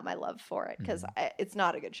 Mhm. Not my love for it because it's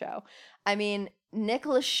not a good show. I mean, Nick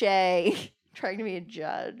Lachey trying to be a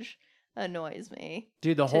judge annoys me.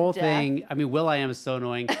 Dude, the to whole death. thing. I mean, Will.i.am is so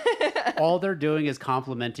annoying. All they're doing is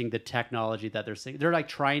complimenting the technology that they're seeing. They're like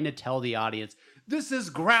trying to tell the audience, this is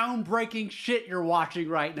groundbreaking shit you're watching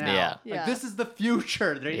right now. Yeah. Like, Yeah. this is the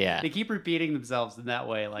future. Yeah. They keep repeating themselves in that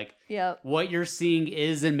way. Like, Yep. what you're seeing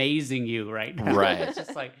is amazing you right now. Right. It's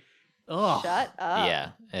just like, oh. Shut up. Yeah.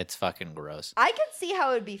 It's fucking gross. I could see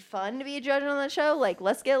how it would be fun to be a judge on that show. Like,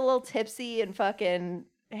 let's get a little tipsy and fucking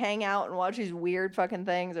hang out and watch these weird fucking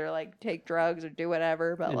things, or like take drugs or do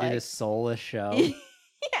whatever. But And like, do this soulless show.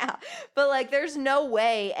 yeah, but like, there's no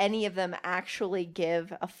way any of them actually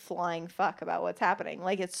give a flying fuck about what's happening.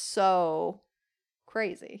 Like, it's so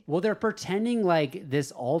crazy. Well, they're pretending like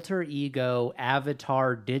this alter ego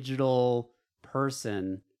avatar digital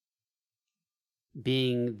person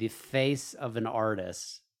being the face of an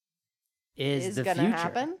artist is the gonna future.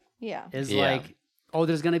 happen. Yeah, Is Yeah. like, oh,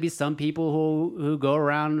 there's going to be some people who go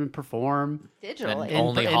around and perform digitally. And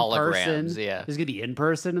only in holograms, person. yeah. There's going to be in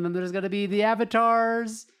person, and then there's going to be the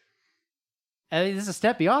avatars. I mean, this is a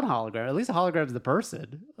step beyond hologram. At least a hologram's the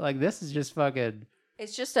person. Like, this is just fucking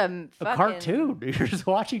It's just a fucking cartoon. You're just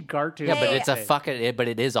watching cartoons. Yeah, but Hey, it's a fucking. But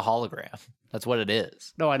it is a hologram. That's what it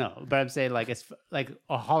is. No, I know, but I'm saying like it's like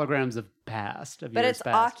holograms of past, of But years it's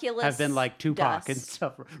past, Oculus have been like Tupac and Dust.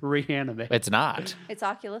 stuff reanimated. It's not. It's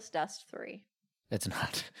Oculus Dust 3. It's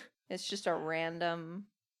not. It's just a random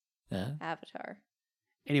Yeah. avatar.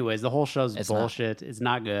 Anyways, the whole show's It's not. bullshit. It's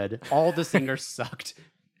not good. All the singers sucked.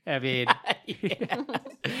 I mean,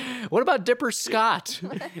 What about Dipper Scott?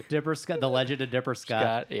 Dipper Scott, the legend of Dipper Scott.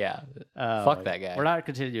 Scott, yeah. Oh, Fuck that guy. We're not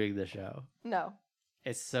continuing the show. No,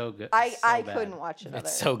 It's so good. I It's so I bad. couldn't watch another.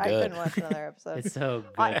 It's so I good. couldn't watch another episode. It's so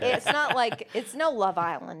good. It's not like it's no Love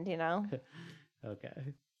Island, you know.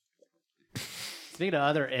 Okay. Speaking of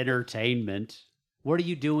other entertainment, what are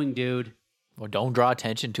you doing, dude? Well, don't draw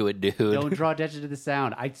attention to it, dude. Don't draw attention to the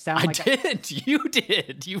sound. I sound I like didn't. You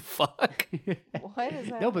did. You fuck. What is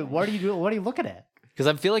that? No, but what are you doing? What are you looking at? Because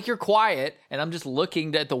I feel like you're quiet, and I'm just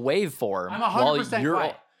looking at the waveform I'm 100%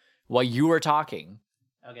 quiet. while you were talking.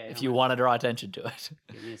 Okay. If you want to draw attention to it.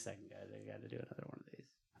 Give me a second, guys. I got to do another one of these.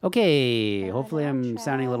 Okay. Hopefully, I'm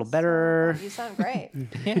sounding a little better. You sound great.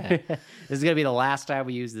 Yeah. This is gonna be the last time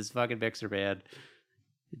we use this fucking mixer, man.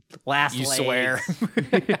 Last. You legs. swear.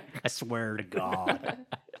 I swear to God.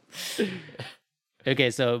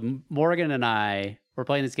 Okay, so Morgan and I were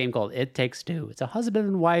playing this game called It Takes Two. It's a husband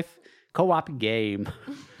and wife co-op game.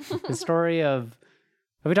 The story of.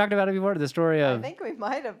 Have we talked about it before? The story I of think we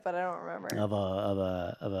might have, but I don't remember. of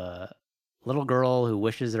a little girl who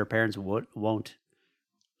wishes her parents won't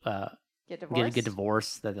Get divorced. get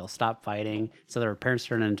divorced, that they'll stop fighting, so their parents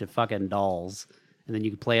turn into fucking dolls, and then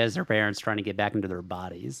you can play as their parents trying to get back into their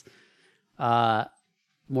bodies.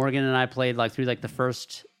 Morgan and I played like through like the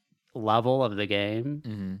first level of the game.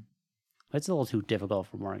 Mm-hmm. It's a little too difficult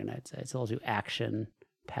for Morgan, I'd say. It's a little too action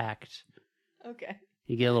packed. Okay.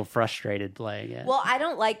 You get a little frustrated playing it. Well, I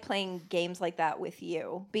don't like playing games like that with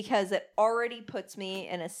you because it already puts me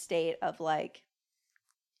in a state of like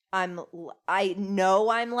I know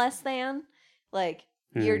I'm less than. Like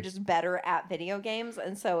you're just better at video games,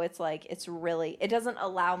 and so it's like it doesn't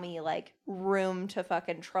allow me like room to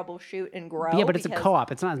fucking troubleshoot and grow. yeah, but it's a because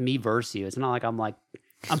co-op. It's not me versus you. It's not like I'm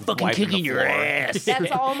fucking wiping kicking the your floor. ass.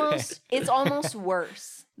 That's it's almost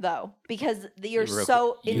worse though because you're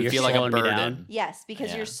so You You're feel like a slowing me burden. down. yes because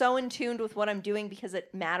Yeah. you're so in tune with what I'm doing because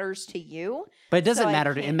it matters to you. But it doesn't So I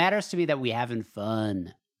matter. It can't- matters to me that we having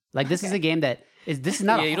fun. Like this is Okay. a game that is. This is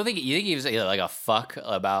not. Yeah, a, you don't think he gives like a fuck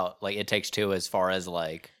about like It Takes Two as far as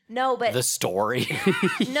like No, but the story.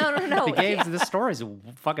 no. the games. The story's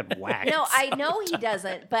fucking whack. No, I know he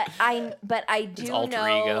doesn't, but I do alter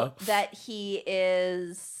know ego. that he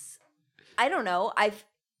is. I don't know.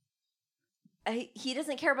 He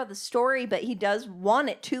doesn't care about the story, but he does want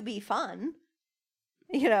it to be fun.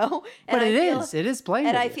 You know, but it I feel- is. It is playing.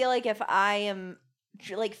 And with I you. feel like if I am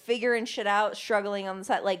like figuring shit out, struggling on the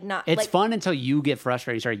side, like not. It's like, fun until you get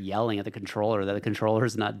frustrated. You start yelling at the controller that the controller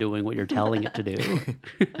is not doing what you're telling it to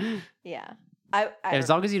do. Yeah, I As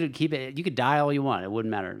long as you keep it, you could die all you want. It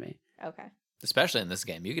wouldn't matter to me. okay. Especially in this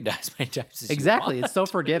game, you can die as many times as you Exactly. want. It's so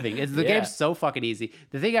forgiving. The Yeah. game's so fucking easy.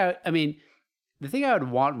 The thing I would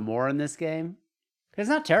want more in this game, it's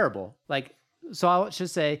not terrible. Like, so I'll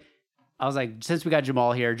just say, I was like, since we got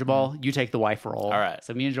Jamal here, Jamal, you take the wife role. All right.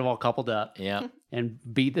 So me and Jamal coupled up Yeah, and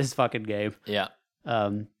beat this fucking game. yeah,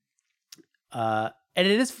 And it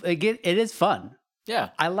is fun. yeah.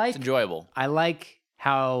 I like It's enjoyable. I like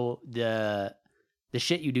how the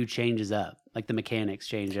shit you do changes up. Like the mechanics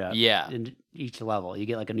change up. Yeah. In each level, you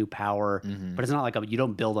get like a new power, Mhm. but it's not like you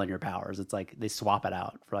don't build on your powers. It's like they swap it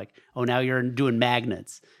out for like, oh, now you're doing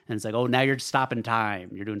magnets, and it's like, oh, now you're stopping time.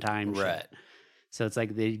 You're doing time Right. shit. So it's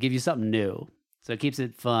like they give you something new. So it keeps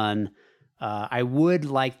it fun. I would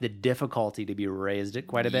like the difficulty to be raised it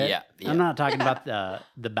quite a bit. Yeah, yeah. I'm not talking about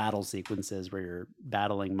the battle sequences where you're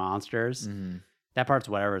battling monsters. Mhm. That part's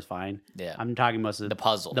whatever is fine. Yeah. I'm talking most of The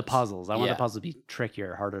puzzles. The puzzles. I want Yeah. the puzzles to be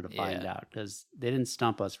trickier, harder to find Yeah. out because they didn't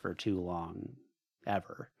stump us for too long,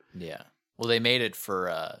 ever. Yeah. Well, they made it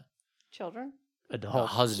for Children. a Adult.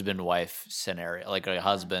 husband-wife scenario, like a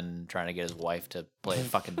husband trying to get his wife to play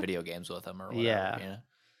fucking video games with him or whatever. Yeah. You know?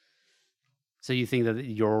 So you think that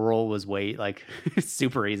your role was like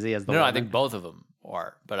super easy as the No, I woman? think both of them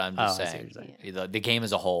are, but I'm just Oh, I see saying, what you're the game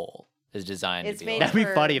as a whole is designed It's to be made like, That'd be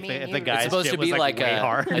for funny if me the, and if you. the It's guy's it's supposed shit to be was like way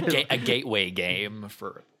hard. a gateway game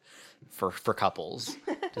for couples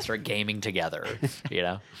to start gaming together, you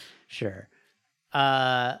know? Sure.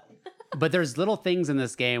 But there's little things in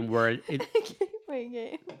this game where Wait,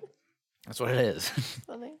 game. That's what it is.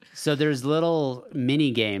 Funny. so there's little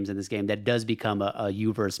mini games in this game that does become a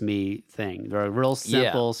you versus me thing. They're real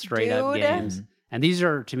simple, straight up Dude. games. And these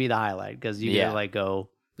are to me the highlight because you Yeah. get like go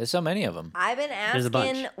There's so many of them. I've been There's a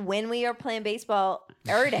bunch. asking when we are playing baseball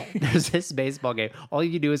every day. there's this baseball game. All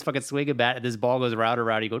you do is fucking swing a bat and this ball goes round and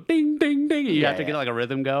round. You go ding, ding, ding. And you Yeah, have to get yeah. like a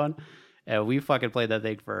rhythm going. And we fucking played that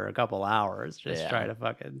thing for a couple hours just Yeah. trying to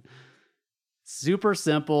fucking super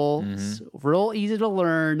simple, Mhm. real easy to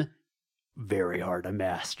learn, very hard to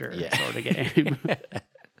master Yeah. sort of game.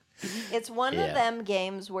 It's one Yeah. of them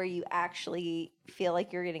games where you actually feel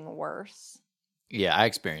like you're getting worse Yeah, I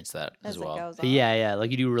experienced that as as well. it goes on. yeah.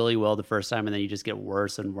 Like you do really well the first time and then you just get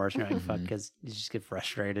worse and worse. You're like, fuck, Mhm. because you just get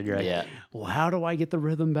frustrated. You're like, Yeah. well, how do I get the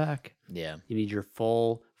rhythm back? Yeah. You need your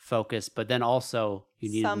full focus, but then also you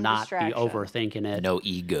need to Some not distraction. be overthinking it. No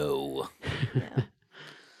ego. Yeah.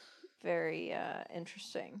 Very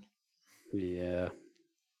interesting. Yeah.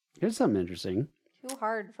 Here's something interesting. Too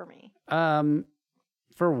hard for me.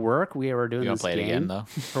 For work, we were doing You gonna this play it game. again though?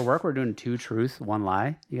 For work, we're doing 2 truths, 1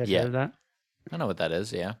 lie. You guys Yeah. heard of that? I know what that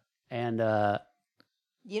is. Yeah. And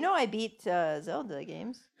You know I beat Zelda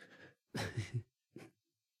games.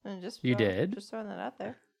 And just You did? Just throwing that out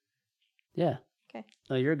there. yeah. Okay.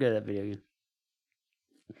 Oh, you're good at video games.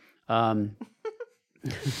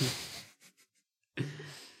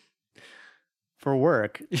 For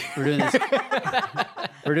work, we're doing this.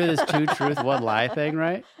 We're doing this 2 truth, 1 lie thing,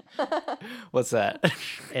 right? What's that?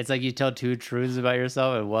 It's like you tell 2 truths about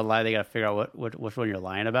yourself and 1 lie. They got to figure out which one you're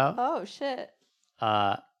lying about. Oh shit.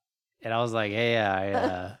 And I was like, hey,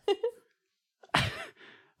 I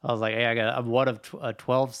was like, hey, I'm one of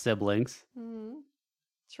 12 siblings.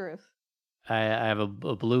 Truth. I have a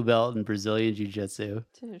blue belt in Brazilian Jiu-Jitsu.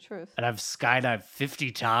 To the truth. And I've skydived 50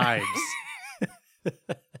 times.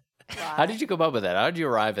 How did you come up with that? How did you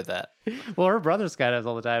arrive at that? Well, her brother skydives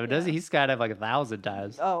all the time. And Yeah. he skydive like 1,000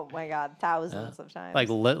 times. Oh my god, thousands of times. Like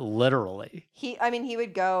literally. he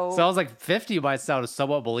would go. So I was like, 50 might sound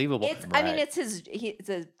somewhat believable. It's. I mean, Right. it's his.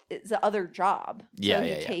 It's the other job. Yeah, so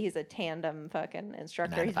yeah, yeah. He's a tandem fucking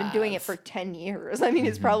instructor. 9 to He's been doing it 5. for 10 years. I mean,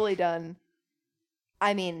 he's Mhm. probably done.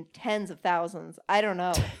 I mean, tens of thousands. I don't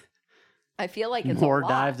know. I feel like it's More a lot.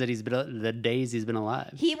 dives than the days he's been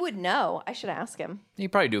alive. He would know. I should ask him. You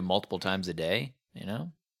probably do it multiple times a day, you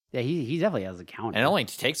know? Yeah, he definitely has a count. And it only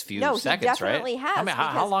takes a few No, he seconds, right? definitely has, How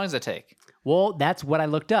because- long does it take? Well, that's what I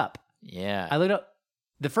looked up. Yeah. I looked up.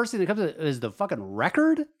 The first thing that comes up is the fucking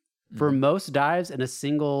record for Mhm. most dives in a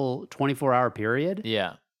single 24-hour period.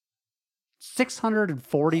 Yeah.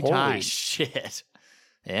 640 Holy times. shit.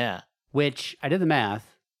 Yeah. Which I did the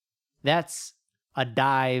math. That's a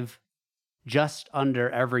dive just under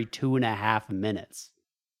every 2.5 minutes.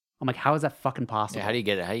 I'm like, how is that fucking possible? Yeah, how do you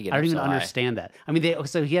get it? How do you get I don't up even so high? understand that. I mean,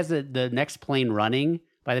 so he has the next plane running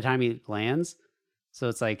by the time he lands. So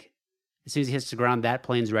it's like, as soon as he hits the ground, that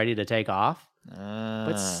plane's ready to take off.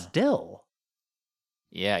 But still,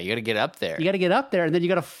 yeah, you got to get up there. you got to get up there and then you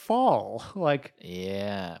got to fall. Like,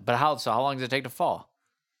 Yeah. But how long does it take to fall?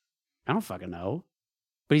 I don't fucking know.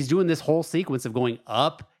 But he's doing this whole sequence of going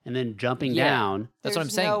up and then jumping Yeah. down That's what I'm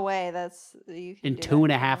There's saying. no way you can in do 2.5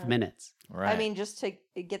 that. minutes. Right. I mean, just to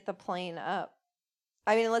get the plane up.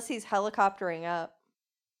 I mean, unless he's helicoptering up.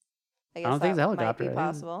 I guess I don't think it's a that helicopter. might be I think it's-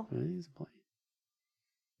 possible. I think it's a plane.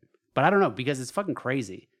 But I don't know because it's fucking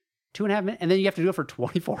crazy. 2.5 minutes, and then you have to do it for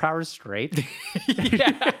 24 hours straight.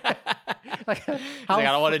 yeah. Like, He's like, I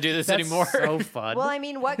don't want to do this that's anymore. So fun. Well, I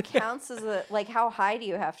mean, what counts as a like? How high do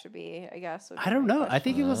you have to be? I guess. would be I don't my know. I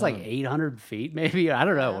think it was like Oh. 800 feet, maybe. I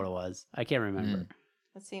don't know Yeah. what it was. I can't remember. Mm.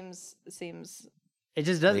 It seems. It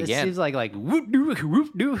just does. But It again- seems like whoop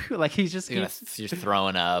doo. Like he's just You're keeps.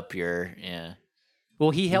 throwing up. Yeah.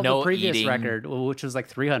 Well, he held no the previous eating. record, which was like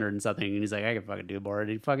 300 and something, and he's like, I can fucking do more, and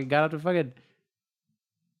he fucking got up to fucking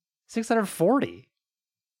 640.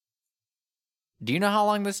 Do you know how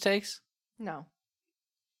long this takes? No.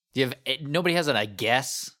 Do you have? Nobody has a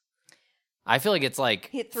guess. I feel like it's like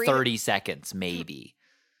Hit 3 30 seconds, maybe.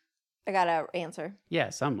 I got an answer. Yeah,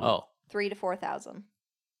 somewhat. Oh, 3,000 to 4,000.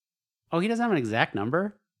 Oh, he doesn't have an exact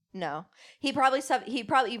number. No, you probably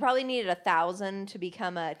needed 1,000 to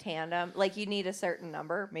become a tandem. Like you need a certain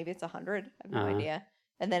number. Maybe it's 100. I have no Uh-huh. idea.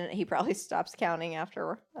 And then he probably stops counting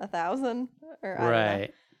after 1,000. Or I don't know.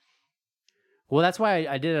 Right. Well, that's why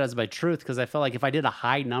I did it as my truth, because I felt like if I did a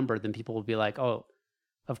high number, then people would be like, "Oh,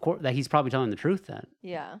 of course, that he's probably telling the truth." Then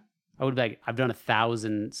Yeah. I would be like, "I've done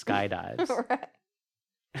 1,000 skydives." Right.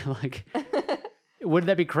 Like, wouldn't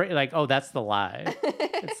that be crazy? Like, oh, that's the lie.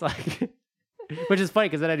 It's like, which is funny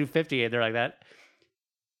because then I do 50 and they're like that.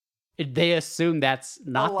 They assume that's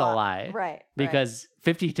not the lot. lie, Right. Because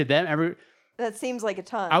 50 to them, that seems like a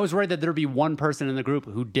ton. I was worried that there'd be one person in the group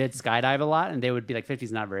who did skydive a lot, and they would be like, 50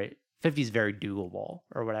 is very doable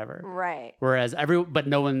or whatever. right. Whereas but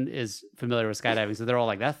no one is familiar with skydiving, so they're all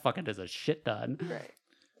like, that fucking is a shit ton, Right.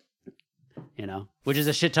 which is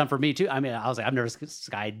a shit ton for me too. I mean, I was like, I've never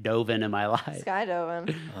skydoven in my life.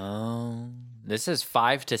 Skydiving. This is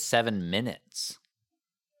 5 to 7 minutes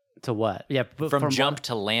To what? Yeah, but from what? jump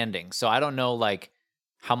to landing. So I don't know, like,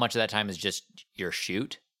 how much of that time is just your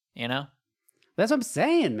shoot. You know, That's what I'm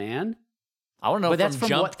saying, man. I want to know But that's from from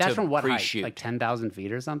jump what? That's to from what height? pre-shoot. Like 10,000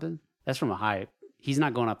 feet or something. That's from a high. He's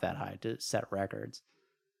not going up that high to set records.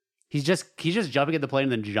 He's just jumping at the plane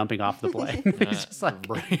and then jumping off the plane. He's just like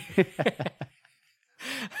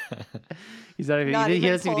he's not even. Not he even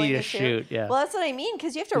doesn't even pulling need the a chute. shoot. Yeah. Well, that's what I mean,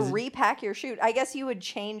 because you have to Is it- repack your chute. I guess you would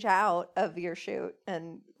change out of your chute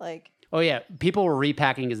and like. Oh yeah. People were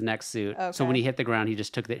repacking his next suit. So when Okay. he hit the ground, he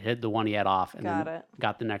just hit the one he had off and Got then it.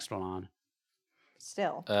 got the next one on.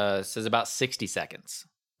 Still. It says about 60 seconds.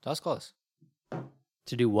 That was close.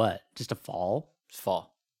 To do what? Just to fall Just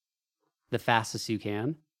fall. the fastest you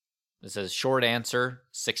can. It says short answer,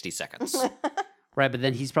 60 seconds. Right, but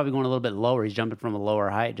then he's probably going a little bit lower. He's jumping from a lower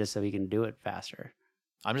height just so he can do it faster.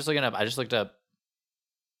 I'm just looking up. I just looked up.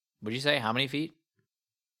 What'd you say? How many feet?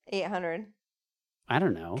 800. I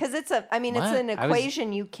don't know. Because it's an What? an I was-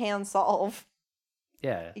 equation you can solve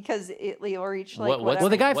Yeah. because you'll reach like What- what's whatever. Well,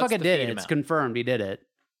 the guy What's fucking the did feet it. It's amount? confirmed. He did it.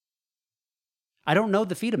 I don't know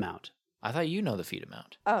the feet amount. I thought you know the feet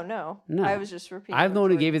amount. Oh no. No. I was just repeating. I'm the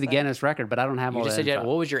one who gave you the said. Guinness record, but I don't have You all just that said, yeah, info.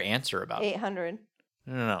 what was your answer about? 800.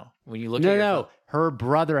 No. When you look No, at your no. phone- Her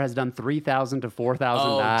brother has done 3,000 to 4,000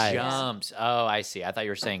 Oh, dives. jumps. Oh, I see. I thought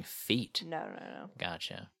you were saying feet. No.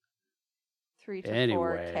 Gotcha. 3 to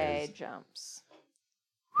Anyways. 4K jumps.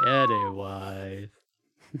 Anyway.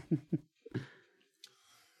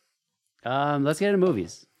 Let's get into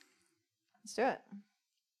movies. Let's do it.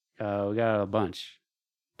 We got a bunch.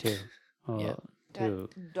 Two. Yeah. Two.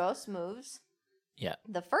 Got dos moves. Yeah.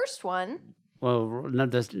 The first one. Well, no,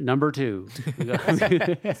 that's number two.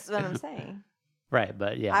 That's what I'm saying. Right,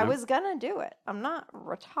 but yeah. I was gonna do it. I'm not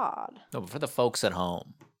retard. No, but for the folks at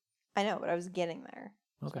home. I know, but I was getting there.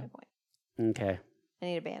 That's Okay. my point. Okay. I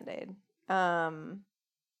need a band-aid.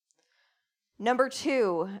 Number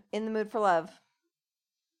 2, In the Mood for Love.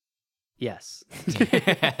 Yes.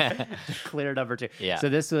 Clear number two. Yeah. So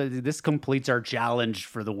this completes our challenge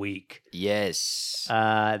for the week. Yes.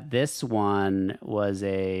 This one was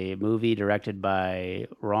a movie directed by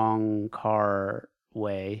Wong Kar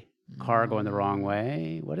Wai. Car going the wrong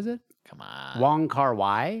way. What is it? Come on. Wong Kar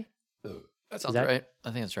Wai? That sounds that- right.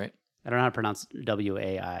 I think that's right. I don't know how to pronounce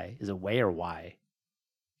W-A-I. Is it Way or Y?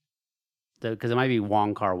 Because it might be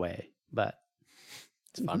Wong Kar Wai, but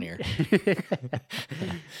It's funnier.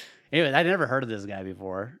 anyway, I'd never heard of this guy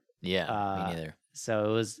before. Yeah, Uh, me neither. So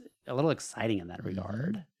it was a little exciting in that Mm-hmm.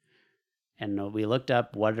 regard. And we looked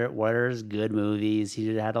up what are his good movies.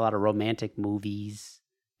 He had a lot of romantic movies.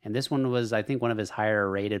 And this one was, I think, one of his higher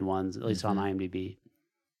rated ones, at least on Mm-hmm. IMDb.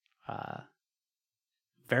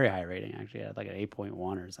 Very high rating, actually. It had like an 8.1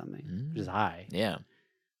 or something, which is high. Yeah.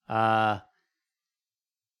 I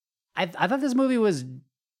thought this movie was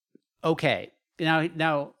okay.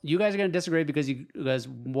 Now you guys are gonna disagree because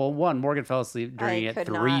one, Morgan fell asleep during it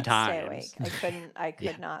 3 times. I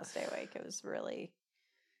could not stay awake. It was really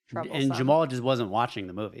troublesome. And Jamal just wasn't watching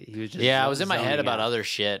the movie. He was just I was in my head zoning about out. other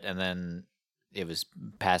shit, and then it was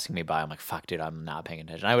passing me by. I'm like, fuck, dude, I'm not paying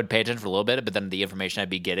attention. I would pay attention for a little bit, but then the information I'd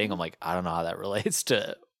be getting, I'm like, I don't know how that relates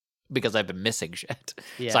to, because I've been missing shit.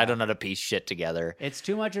 Yeah. So I don't know how to piece shit together. It's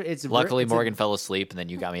too much. Luckily, it's Morgan fell asleep, and then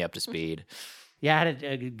you got me up to speed. Yeah, I had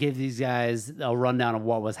to give these guys a rundown of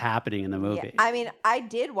what was happening in the movie. Yeah. I mean, I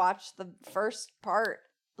did watch the first part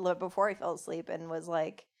before I fell asleep and was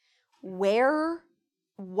like, what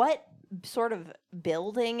sort of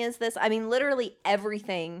building is this? I mean, literally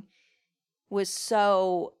everything was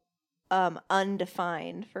so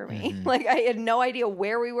undefined for me. Mhm. Like I had no idea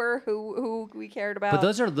where we were, who we cared about. But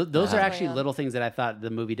those are actually on. little things that I thought the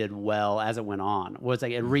movie did well as it went on. Was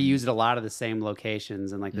like it reused a lot of the same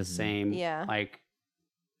locations and like the same Yeah. like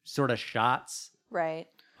sort of shots Right.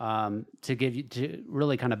 to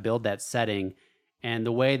really kind of build that setting, and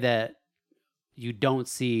the way that you don't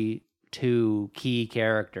see 2 key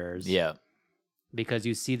characters. Yeah. Because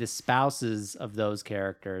you see the spouses of those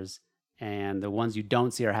characters, and the ones you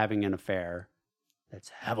don't see are having an affair that's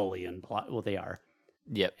heavily implied. Well, they are.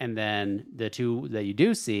 Yep. And then the 2 that you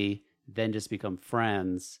do see then just become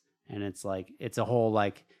friends, and it's like it's a whole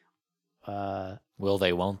like Will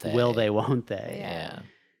they, won't they? will they, won't they? Yeah.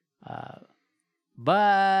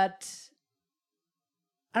 But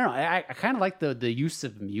I don't know. I kind of like the use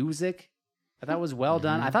of music. I thought it was well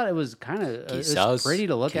done. Mhm. I thought it was kind of it was Quizás. pretty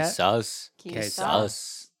to look at. Quizás.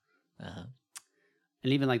 Quizás. Uh-huh.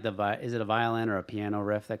 And even like is it a violin or a piano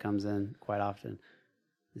riff that comes in quite often?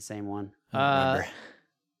 The same one. I don't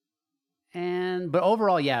remember. But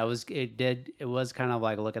overall, yeah, it was kind of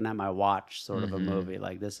like looking at my watch sort of a Mhm. movie.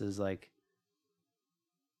 Like this is like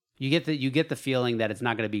you get the feeling that it's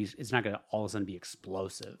not going to all of a sudden be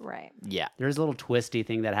explosive. Right. Yeah. There's a little twisty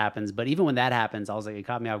thing that happens, but even when that happens, I was like, it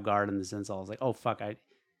caught me off guard in the sense I was like, oh fuck, I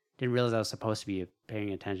didn't realize I was supposed to be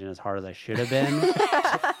paying attention as hard as I should have been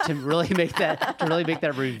to really make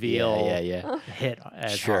that reveal Yeah. hit.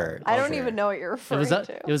 As Sure. hard. I don't Sure. even know what you're It referring was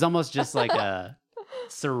to. it was almost just like a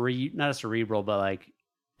not a cerebral, but like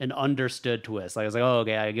an understood twist. Like I was like, oh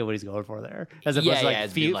okay, I get what he's going for there, as opposed to like,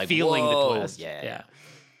 it's been like, feeling whoa. the twist. Yeah.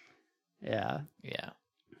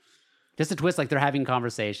 Just a twist, like they're having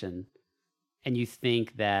conversation, and you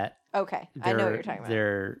think that Okay. I know what you're talking about.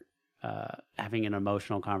 they're having an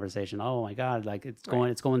emotional conversation. Oh my god, like it's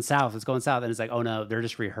going south, and it's like, oh no, they're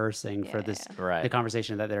just rehearsing for this Right. the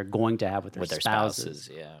conversation that they're going to have with their spouses.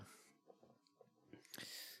 Yeah.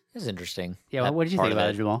 It's interesting. Yeah, That what did you part think of about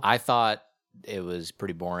it, Jamal? I thought it was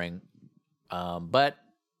pretty boring, but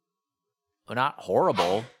not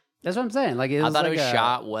horrible. That's what I'm saying. Like I thought it was like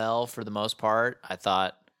shot well for the most part. I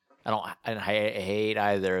thought I didn't hate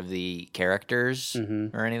either of the characters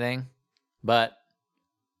Mhm. or anything, but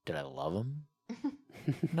did I love them?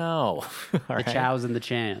 No. All the right. Chows and the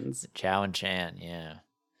Chans. Chow and Chan, yeah.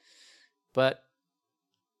 But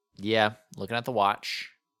yeah, looking at the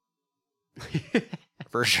watch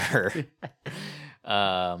for sure.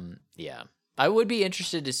 Yeah. I would be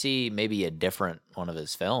interested to see maybe a different one of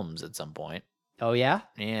his films at some point. Oh yeah.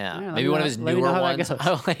 Yeah. let Maybe me one know- of his let me newer know how that ones. goes.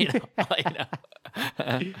 I'll let you know. I'll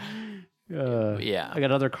let you know. Yeah. I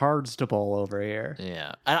got other cards to pull over here.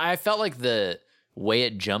 Yeah. And I felt like the way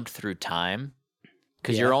it jumped through time,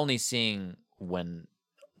 because Yeah. you're only seeing when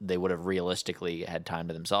they would have realistically had time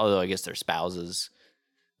to themselves. Although I guess their spouses,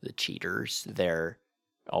 the cheaters, they're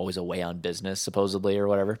always away on business, supposedly, or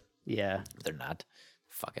whatever. Yeah. But they're not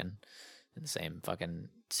fucking in the same fucking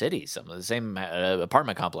city, some of the same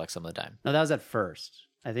apartment complex some of the time. No, that was at first.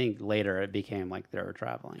 I think later it became like they were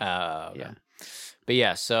traveling. Okay. Yeah. But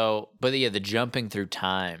yeah, the jumping through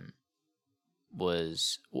time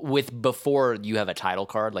was before you have a title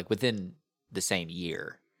card, like within the same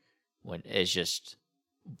year, when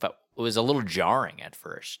but it was a little jarring at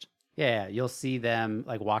first. Yeah, you'll see them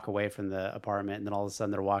like walk away from the apartment, and then all of a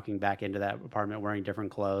sudden they're walking back into that apartment wearing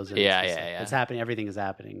different clothes. And Yeah, it's just, yeah, like, yeah. It's happening. Everything is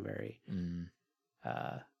happening very. Mm,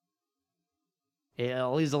 It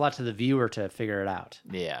leaves a lot to the viewer to figure it out.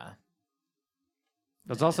 yeah.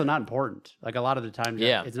 It's also not important. Like a lot of the time,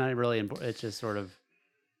 Yeah. it's not really important. It's just sort of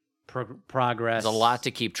progress. There's a lot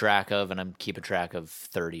to keep track of, and I'm keeping track of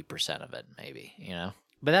 30% of it, maybe,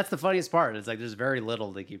 But that's the funniest part. It's like there's very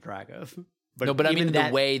little to keep track of. But no, but I even mean that-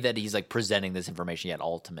 the way that he's like presenting this information, yet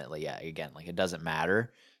ultimately, yeah, again, like it doesn't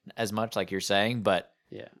matter as much, like you're saying, but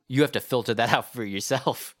Yeah. you have to filter that out for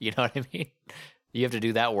yourself. You know what I mean? You have to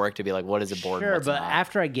do that work to be like, what is important? Sure, what's but not?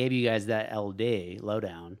 after I gave you guys that LD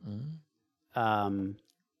lowdown, Mhm.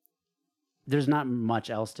 there's not much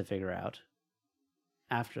else to figure out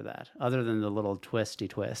after that, other than the little twisty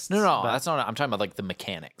twists. No, But- that's not. I'm talking about like the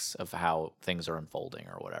mechanics of how things are unfolding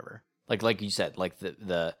or whatever. Like you said, like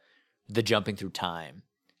the jumping through time,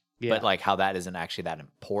 yeah. but like how that isn't actually that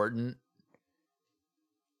important.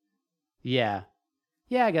 Yeah.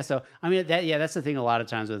 Yeah, I guess so. I mean, that's the thing a lot of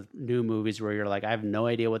times with new movies where you're like, I have no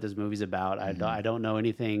idea what this movie's about. I don't know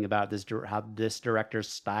anything about this how this director's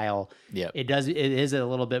style. Yeah. It is a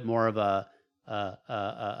little bit more of a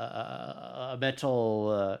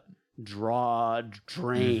mental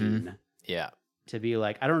drain Yeah. to be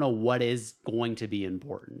like, I don't know what is going to be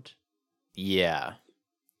important. Yeah.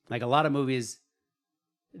 Like a lot of movies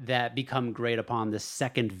that become great upon the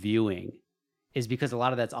second viewing is because a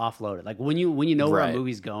lot of that's offloaded. Like when you know where a Right.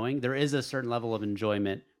 movie's going, there is a certain level of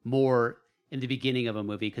enjoyment more in the beginning of a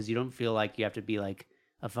movie because you don't feel like you have to be like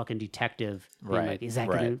a fucking detective. Being Right, Like, is that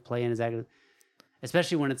going to right. play in? Is that gonna...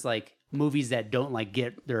 Especially when it's like movies that don't like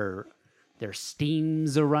get their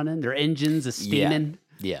steams a running, their engines a steaming.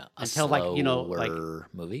 Yeah. A Until, like, you know, like- slower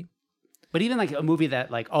movie. But even like a movie that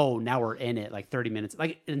like, oh, now we're in it, like 30 minutes,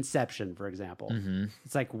 like Inception, for example. Mm-hmm.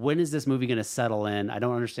 It's like, when is this movie going to settle in? I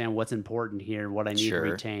don't understand what's important here, what I need Sure.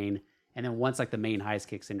 to retain. And then once like the main heist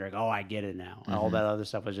kicks in, you're like, oh, I get it now. All Mhm. that other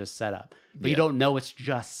stuff was just set up. But you Yeah. don't know it's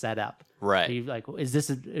just set up. Right. So you're like, is this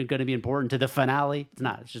going to be important to the finale? It's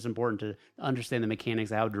not. It's just important to understand the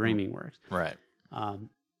mechanics of how dreaming works. Right. But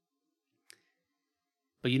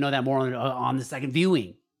you know that more on the second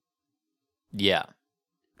viewing. Yeah.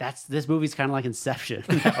 This movie's kind of like Inception.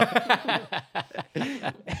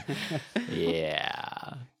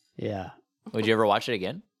 Yeah. Yeah. Would you ever watch it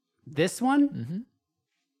again? This one? Mm-hmm.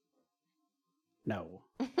 No.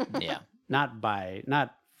 Yeah.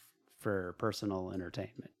 Not for personal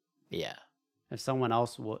entertainment. Yeah. If someone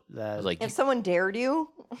else Like If someone dared you,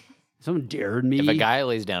 someone dared me, if a guy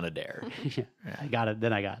lays down a dare, yeah, I got it.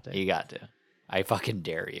 Then I got it. you got to. I fucking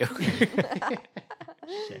dare you.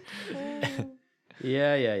 Shit.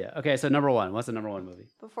 Yeah. Okay, so number one. What's the number one movie?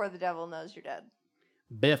 Before the Devil Knows You're Dead.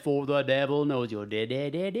 Before the Devil Knows You're Dead.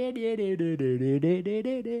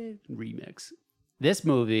 Remix. This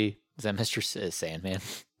movie. Is that Mr. Sandman?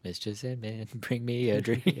 Mr. Sandman, bring me a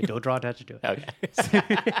dream. Don't draw attention to it. Okay.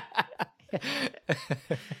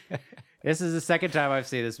 This is the second time I've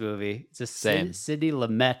seen this movie. It's a Same. Sidney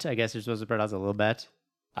Lumet. I guess you're supposed to pronounce it Lumet.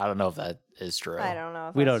 I don't know if that is true. I don't know.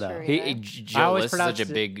 If We that's don't know. true He, either. I Joe always List is such a pronounce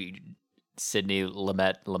it- big Sidney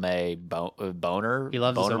LeMay boner. He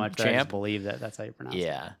loves it boner so much that I just champ. believe that's how you pronounce it.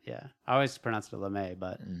 Yeah. Yeah. I always pronounce it LeMay,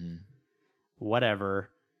 but Mhm. whatever.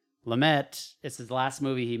 Lumet, it's his last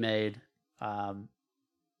movie he made.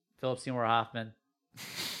 Philip Seymour Hoffman.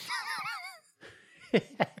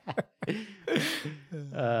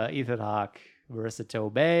 Ethan Hawke, Marissa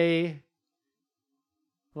Tomei.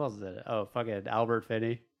 Who else is it? Oh, fucking Albert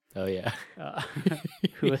Finney, Oh yeah.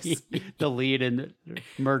 who is the lead in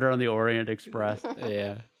Murder on the Orient Express,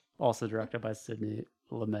 Yeah. also directed by Sidney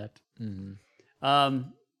Lumet. Mhm.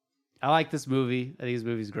 I like this movie. I think this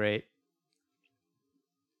movie's great.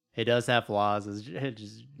 It does have flaws, as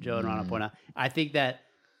just Joe and Rana point out. I think that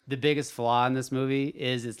the biggest flaw in this movie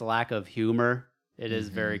is its lack of humor. It is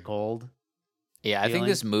very cold. Yeah, I think Feeling?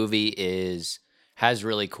 this movie has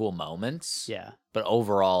really cool moments. Yeah. But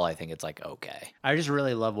overall, I think it's like okay. I just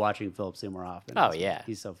really love watching Philip Seymour Hoffman. Oh, He's- yeah.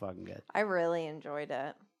 He's so fucking good. I really enjoyed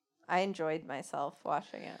it. I enjoyed myself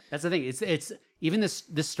watching it. That's the thing. It's even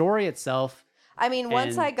the story itself. I mean,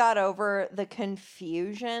 once And- I got over the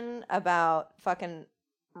confusion about fucking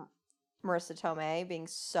Marissa Tomei being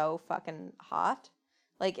so fucking hot,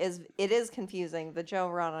 like it is confusing. The Joe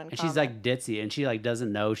Ronan And she's like ditzy and she like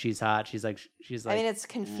doesn't know she's hot. She's like I mean, it's she's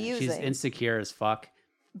confusing. insecure as fuck.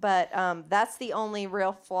 But that's the only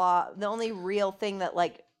real flaw, the only real thing that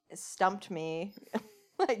like stumped me,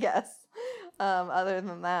 I guess. Other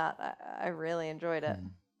than that, I really enjoyed it.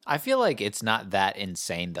 I feel like it's not that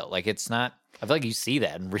insane though. Like it's not. I feel like you see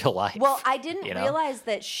that in real life. Well, I didn't you know? realize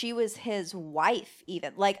that she was his wife.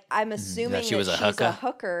 Even like I'm assuming she was a that she's a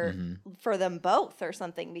hooker? hooker for them both or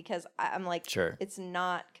something because I'm like, Sure. it's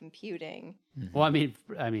not computing. Well, I mean,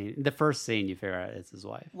 the first scene you figure out it's his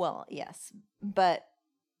wife, Well, yes, but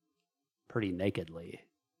pretty nakedly,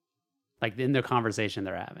 like in the conversation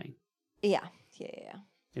they're having. yeah.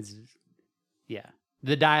 It's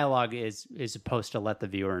the dialogue is supposed to let the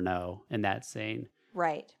viewer know in that scene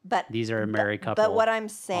Right, but these are a married couple. But what I'm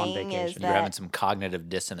saying is vacation. that You're having some cognitive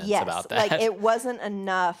dissonance yes, about that. like it wasn't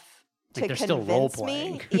enough Like, to they're still convince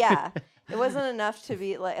role-playing. me. Yeah, it wasn't enough to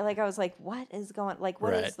be like I was like, what is going? Like,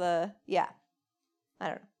 what is Right. the? Yeah, I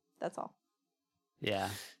don't know. That's all. Yeah.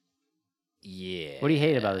 Yeah. What do you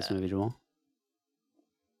hate about this movie, Joel?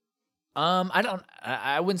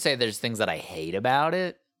 I wouldn't say there's things that I hate about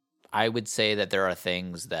it. I would say that there are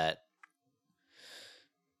things that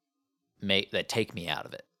take me out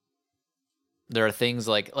of it. There are things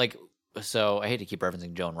like so I hate to keep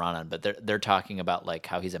referencing Joe and Ronan, but they're talking about like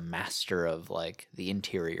how he's a master of like the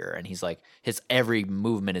interior, and he's like his every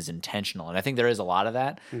movement is intentional, and I think there is a lot of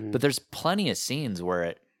that. Mhm. But there's plenty of scenes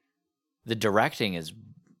where the directing is,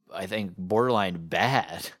 I think, borderline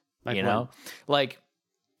bad. Like you what? know, like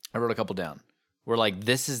I wrote a couple down. Where like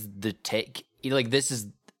this is the take, like this is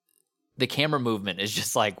the camera movement is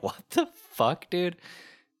just like what the fuck, dude.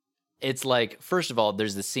 It's like, first of all,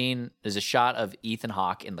 there's a shot of Ethan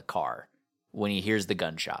Hawke in the car when he hears the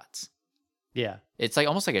gunshots. Yeah. It's like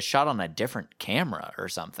almost like a shot on a different camera or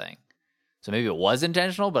something. So maybe it was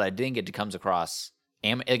intentional, but I think it comes across,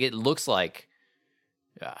 like it looks like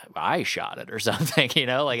I shot it or something, you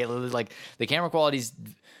know? Like it like the camera quality's,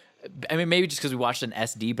 I mean, maybe just because we watched an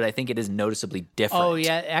SD, but I think it is noticeably different. Oh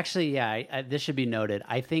yeah, actually, yeah. this should be noted.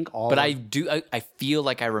 I think But I feel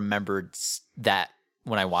like I remembered that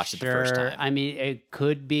when I watched it the first time. I mean, it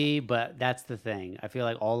could be, but that's the thing. I feel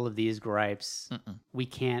like all of these gripes, we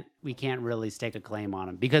can't really stake a claim on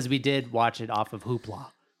them because we did watch it off of Hoopla,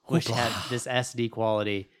 which had this SD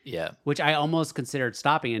quality. Yeah. Which I almost considered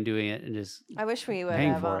stopping and doing it and just I wish we would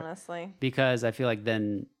paying have, for it. honestly. Because I feel like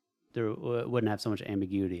then there wouldn't have so much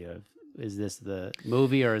ambiguity of, is this the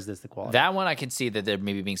movie or is this the quality? That one I can see that there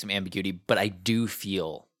maybe being some ambiguity, but I do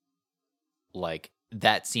feel like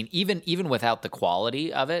that scene, even without the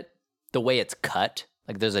quality of it, the way it's cut,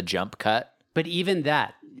 like there's a jump cut. But even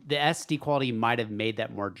that, the SD quality might have made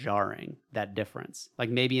that more jarring, that difference. Like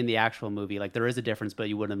maybe in the actual movie, like there is a difference, but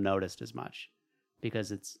you wouldn't have noticed as much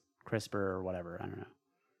because it's crisper or whatever. I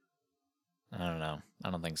don't know.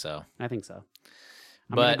 I don't think so. I think so.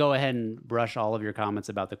 I'm going to But go ahead and brush all of your comments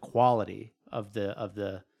about the quality of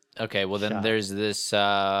the okay, well then shot. there's this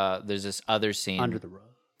other scene under the rug.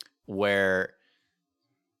 where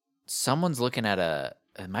someone's looking at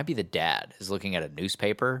it might be the dad is looking at a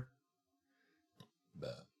newspaper,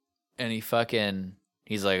 and he's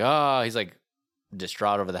like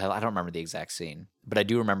distraught over the hell. I don't remember the exact scene, but I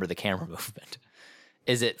do remember the camera movement.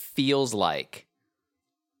 It feels like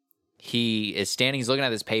he is standing, he's looking at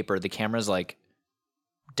this paper, the camera's like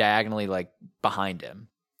diagonally like behind him,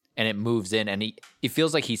 and it moves in, and he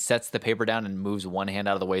feels like he sets the paper down and moves one hand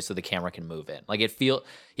out of the way so the camera can move in. Like he feels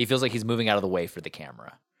like he's moving out of the way for the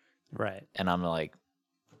camera. Right. And I'm like,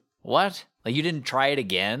 what? Like you didn't try it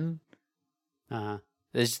again? Uh-huh.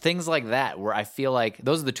 There's things like that where I feel like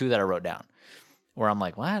those are the two that I wrote down. Where I'm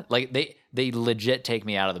like, what? Like they legit take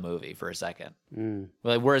me out of the movie for a second. Mm,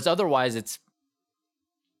 Like, whereas otherwise it's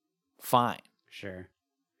fine. sure.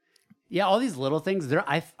 Yeah, all these little things,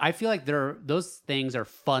 I feel like those things are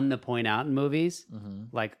fun to point out in movies. Mm-hmm.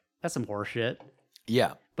 Like that's some horseshit.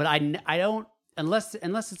 Yeah. But I don't, unless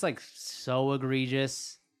it's like so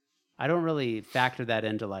egregious, I don't really factor that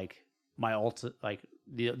into like my like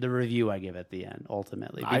the review I give at the end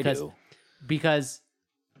ultimately. Because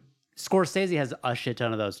Scorsese has a shit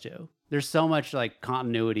ton of those too. There's so much like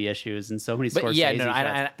continuity issues and so many But Scorsese yeah, no,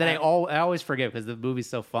 shots that I always forgive because the movie's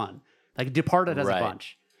so fun. Like Departed has Right. a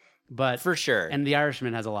bunch, but For sure. and The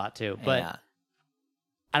Irishman has a lot too. But yeah.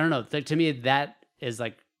 I don't know. To me, that is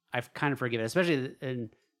like I've kind of forgiven, especially in.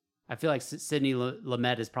 I feel like Sidney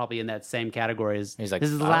Lumet is probably in that same category as He's like, this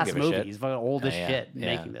is the "I don't last give a movie. shit." He's fucking old as Yeah, shit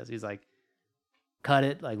yeah. making this. He's like, cut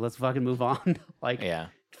it. Like, let's fucking move on. Like, Yeah.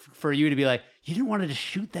 for you to be like, you didn't want to just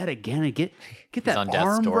shoot that again and get that on death's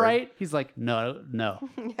arm door. right. He's like, no.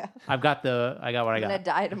 Yeah. I got what I I'm going to got.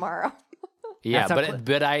 die tomorrow. Yeah, That's how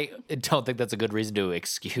but I don't think that's a good reason to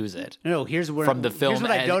excuse it No, here's what from the film Here's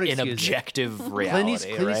what I don't in excuse it. objective reality.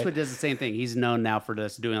 Clint right? Eastwood does the same thing. He's known now for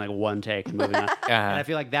just doing like one take and moving on. And I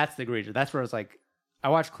feel like that's the egregious. That's where it's like, I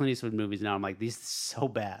watch Clint Eastwood movies now. I'm like, these are so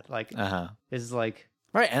bad. Like, this is like,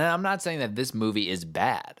 Right, and I'm not saying that this movie is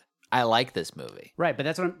bad. I like this movie. right. But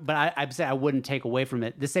I'm saying I wouldn't take away from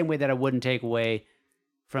it the same way that I wouldn't take away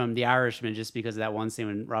from The Irishman just because of that one scene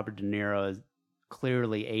when Robert De Niro is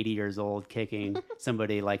clearly 80 years old kicking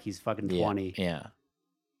somebody like he's fucking 20. Yeah.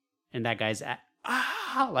 And that guy's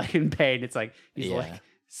like in pain. It's like, he's Yeah. like,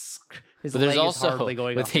 his But there's leg is also hardly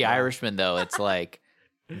going with off The ground. Irishman though, it's like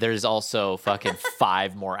there's also fucking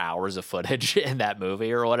 5 more hours of footage in that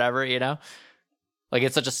movie or whatever, you know? Like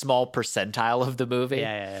it's such a small percentile of the movie.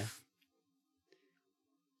 Yeah.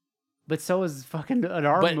 But so is fucking an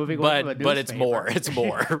arm movie going to a but it's more. newspaper. It's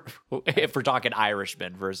more. If we're talking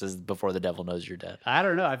Irishman versus Before the Devil Knows You're Dead. I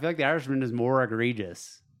don't know. I feel like The Irishman is more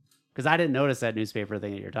egregious. because I didn't notice that newspaper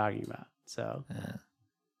thing that you're talking about. So Yeah.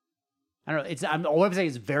 I don't know. What I'm saying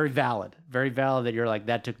is very valid that you're like,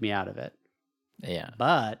 that took me out of it. Yeah.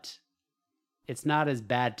 But it's not as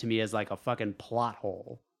bad to me as like a fucking plot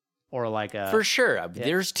hole or like a For sure.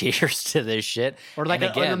 There's tears to this shit. or like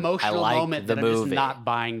And an again, emotional I like moment the that I'm just movie. not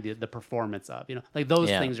buying the performance of. You know, like those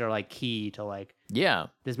Yeah. things are like key to like Yeah.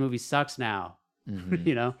 this movie sucks now. Mhm.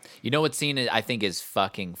 You know, You know what scene I think is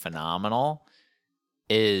fucking phenomenal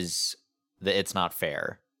is the "It's Not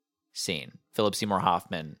Fair" scene. Philip Seymour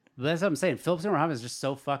Hoffman. that's what I'm saying. Philip Seymour Hoffman is just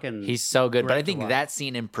so fucking. He's so good, but I great to think watch. that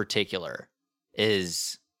scene in particular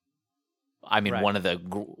is, I mean, Right. one of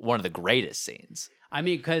the greatest scenes I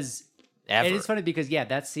mean, because ever. it is funny because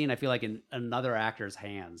that scene I feel like in another actor's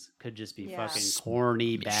hands could just be Yeah. fucking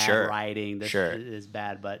corny, bad Sure. writing. This Sure. shit is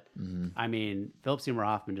bad, but Mhm. I mean, Philip Seymour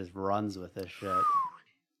Hoffman just runs with this shit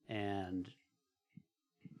and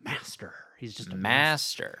master. He's just a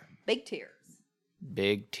Master. Big tears.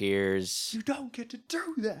 Big tears. You don't get to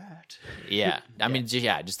do that. Yeah. I mean,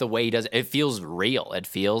 just the way he does it. It feels real. It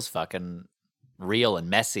feels fucking real and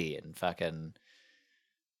messy and fucking,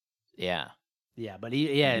 yeah. Yeah, but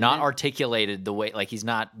he Not articulated the way, like he's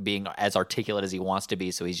not being as articulate as he wants to be.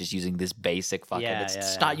 So he's just using this basic fucking,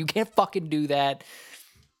 Yeah. you can't fucking do that.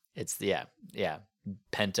 It's, yeah.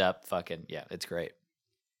 Pent up fucking, yeah, it's great.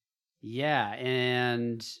 Yeah,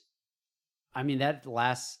 and I mean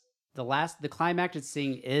the climactic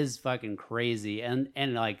scene is fucking crazy and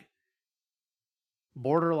like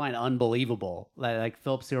borderline unbelievable. Like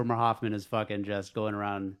Philip Seymour Hoffman is fucking just going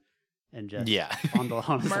around and just Yeah.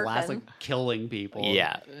 on his last Murphin. like killing people.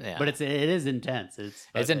 Yeah. But it is intense. It's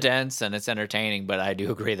fucking- intense and it's entertaining, but I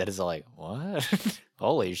do agree that it's like, what?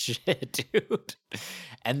 Holy shit, dude.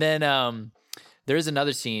 And then there is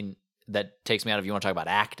another scene that takes me out of, you want to talk about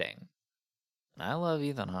acting. I love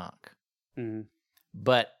Ethan Hawke. Mhm.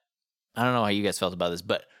 But I don't know how you guys felt about this,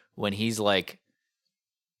 but when he's like,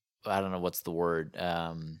 I don't know what's the word,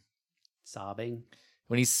 sobbing.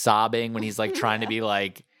 when he's sobbing, when he's like trying to be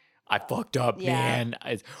like, I fucked up, Yeah. man.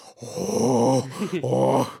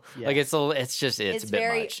 Oh. Yeah. Like it's a bit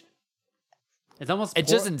very- much. It's almost It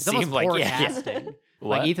poor- doesn't it's almost seem like- poor yeah. casting.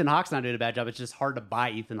 What? Like Ethan Hawke's not doing a bad job. It's just hard to buy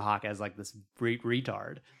Ethan Hawke as like this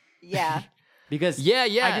retard. Yeah. Because Yeah.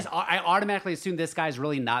 I automatically assume this guy's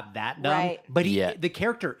really not that dumb, Right. but Yeah. the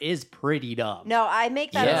character is pretty dumb. No, I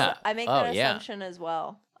make that. Yeah. I make Oh, that yeah. assumption as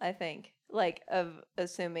well. I think, like, of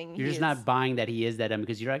assuming You're just he's- not buying that he is that dumb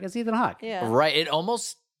because you're like, it's Ethan Hawke. Yeah. Right. It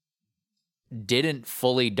almost didn't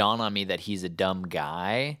fully dawn on me that he's a dumb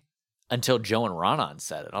guy until Joe and Ronan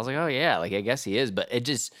said it. I was like, oh yeah, like I guess he is, but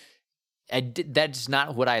that's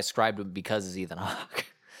not what I ascribed to him because it's Ethan Hawke.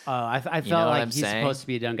 I You know felt what like I'm he's saying? supposed to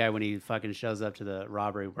be a dumb guy when he fucking shows up to the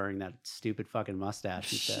robbery wearing that stupid fucking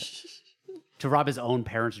mustache and shit. To rob his own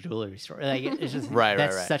parents' jewelry store. Like it's just Right,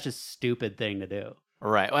 that's right. such a stupid thing to do.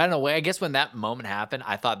 Right. Well, I don't know. I guess when that moment happened,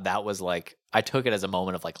 I thought that was like, I took it as a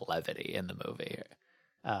moment of like levity in the movie.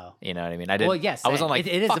 Oh. You know what I mean? I didn't. Well, yes. I wasn't like,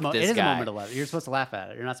 it is fuck a it this is a guy. moment of love. You're supposed to laugh at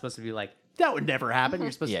it. You're not supposed to be like, that would never happen.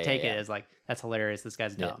 You're supposed Yeah, to yeah, take yeah. it as like, that's hilarious. This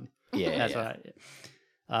guy's Yeah. dumb. Yeah, That's yeah.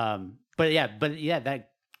 what but yeah,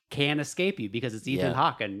 that can escape you because it's Ethan Yeah.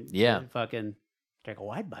 Hawke and Yeah. fucking like, oh,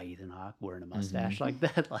 I'd buy Ethan Hawke wearing a mustache like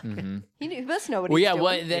that. Like, Mhm. He must know what Well, he's yeah. doing.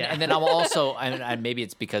 Well, then, Yeah. and then I'm also, I maybe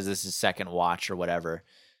it's because this is second watch or whatever.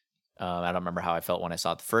 I don't remember how I felt when I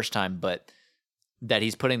saw it the first time, but that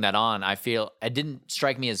he's putting that on, I feel it didn't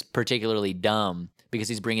strike me as particularly dumb because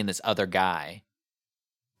he's bringing this other guy,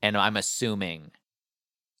 and I'm assuming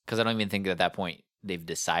because I don't even think at that point they've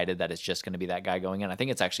decided that it's just going to be that guy going in. I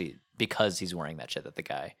think it's actually because he's wearing that shit that the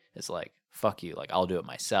guy is like, "Fuck you!" Like I'll do it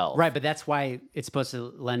myself. right, but that's why it's supposed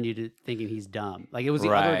to lend you to thinking he's dumb. Like it was the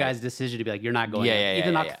other Right. guy's decision to be like, you're not going. Yeah, in. yeah,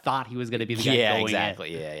 Ethan yeah, Hawke yeah. thought he was going to be the guy Yeah, going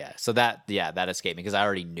exactly. Yeah. So that escaped me because I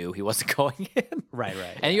already knew he wasn't going in. in. Right.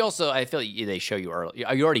 And you also, I feel like they show you early.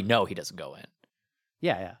 You already know he doesn't go in.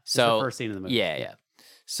 yeah. It's So the first scene of the movie. Yeah.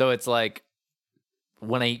 So it's like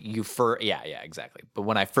when exactly. But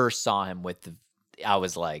when I first saw him I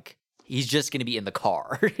was like, he's just going to be in the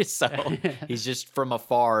car. So he's just from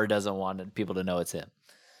afar doesn't want people to know it's him.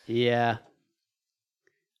 Yeah.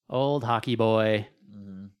 Old hockey boy.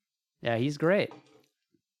 Mhm. Yeah, he's great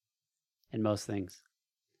in most things.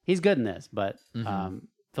 He's good in this, but Mhm.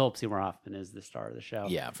 Philip Seymour Hoffman is the star of the show.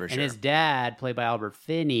 Yeah, for And sure. his dad, played by Albert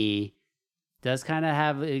Finney, does kind of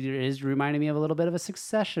have it is reminding me of a little bit of a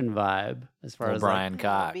Succession vibe as far Little as Brian Little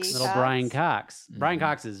Cox. B. little Cox. Brian Cox. Brian Mhm.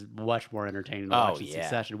 Cox is much more entertaining to Oh, watch than yeah.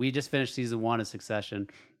 Succession. We just finished season 1 of Succession.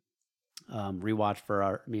 Rewatch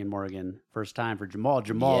for me and Morgan first time for Jamal.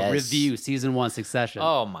 Jamal Yes. review season 1 Succession.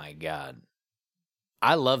 Oh my God.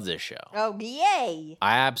 I love this show. Oh, yay!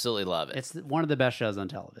 I absolutely love it. It's one of the best shows on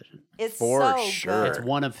television. It's For so sure. It's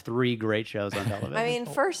one of 3 great shows on television. Good. I mean,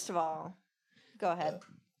 first of all, go ahead.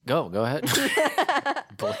 Go ahead.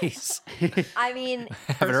 Please. I mean,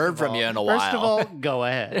 Haven't heard from you in a while. First of all, go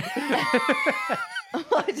ahead.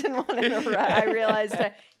 I didn't want to interrupt. I realized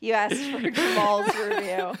that you asked for Jamal's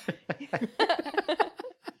review.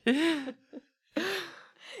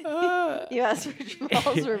 You asked for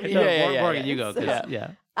Jamal's review. Morgan, you go. 'Cause, Yeah.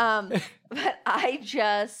 yeah. But I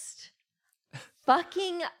just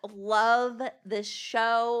fucking love this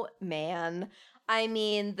show, man. I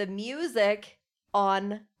mean, the music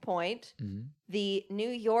on point. Mhm. The New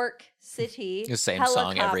York City The same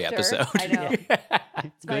song every helicopter. episode. I know.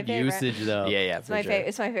 It's my good favorite. usage, though. Yeah, It's my favorite.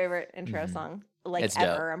 It's my favorite intro Mhm. song, like It's ever.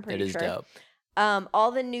 dope. I'm pretty It is sure. dope.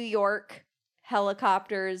 All the New York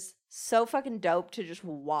helicopters, so fucking dope to just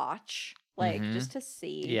watch, like Mhm. just to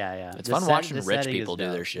see. Yeah, yeah. It's The fun watching the rich setting is people do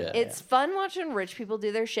dope. their shit. Yeah, It's fun watching rich people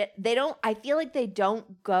do their shit. They don't. I feel like they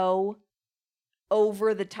don't go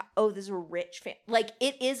over the top. Oh, this is a rich fan. Like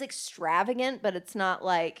it is extravagant, but it's not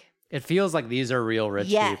like It feels like these are real rich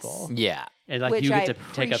Yes. people. Yeah. And like which you I get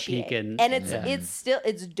to take a peek appreciate. in. and it's yeah. it's still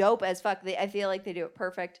it's dope as fuck. I feel like they do it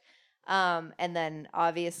perfect. And then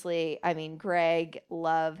obviously, I mean, Greg,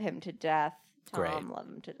 love him to death. Tom, Great. love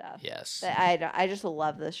him to death. Yes. But I just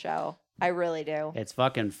love this show. I really do. It's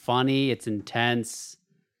fucking funny. It's intense.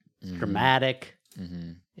 It's Mhm. dramatic.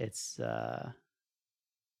 Mhm. It's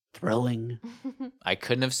thrilling. I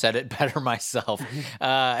couldn't have said it better myself.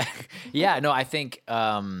 Yeah, no, I think,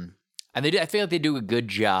 and I feel like they do a good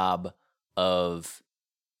job of,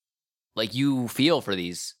 like, you feel for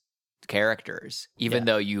these characters, even Yeah.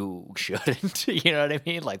 though you shouldn't. You know what I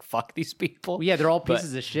mean? Like, fuck these people. Well, yeah, they're all But-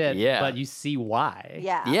 pieces of shit. yeah. But you see why.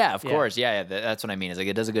 Yeah. Yeah, of Yeah. course. Yeah, that's what I mean. Is like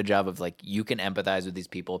it does a good job of like you can empathize with these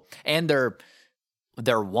people and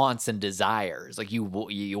their wants and desires. Like you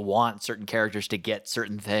want certain characters to get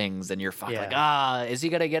certain things, and you're fucking like, is he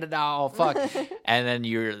gonna get it now? Oh, fuck. And then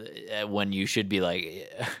you're when you should be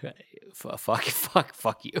like, fuck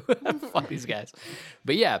you, fuck these guys.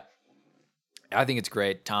 But yeah, I think it's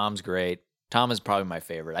great. Tom's great. Tom is probably my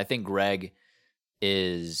favorite. I think Greg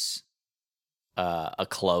is a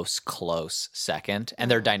close second, and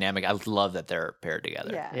their dynamic. I love that they're paired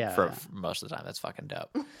together. Yeah. Yeah. For most of the time, that's fucking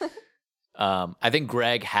dope. I think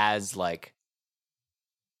Greg has like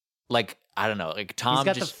I don't know, like Tom He's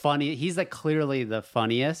got just the funny. He's like clearly the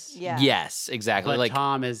funniest. Yeah. yes, exactly. But Like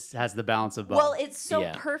Tom has the balance of both. Well, it's so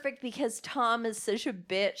Yeah. perfect because Tom is such a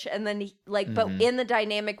bitch, and then but Mhm. in the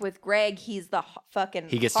dynamic with Greg, he's the fucking.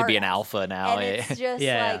 he gets to be an hard-ass. alpha now. and it's just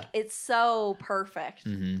Yeah. like it's so perfect.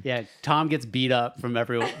 Mhm. yeah, Tom gets beat up from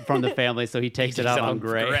the family, so he takes it out on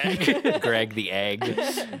Greg. Greg the egg.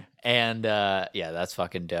 And yeah, that's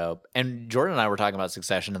fucking dope. And Jordan and I were talking about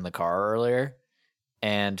Succession in the car earlier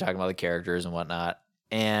and talking about the characters and whatnot.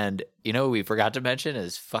 And you know what we forgot to mention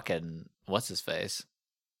is fucking what's his face?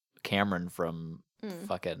 Cameron from Mm.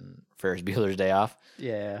 fucking Ferris Bueller's Day Off.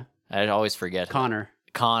 Yeah, I always forget Connor.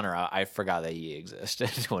 Connor, I forgot that he existed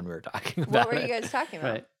when we were talking What about were it. you guys talking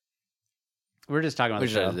about? Right. We're just talking about We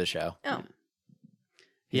the just show. did the show. Oh,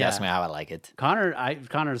 He asked me how I like it.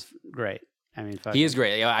 Connor's great. I mean, He is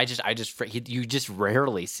great. Yeah, you just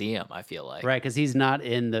rarely see him. I feel like right because he's not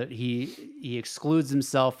in the he excludes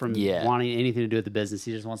himself from Yeah. wanting anything to do with the business.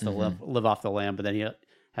 He just wants to Mhm. live off the land, but then he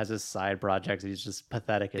has his side projects. He's just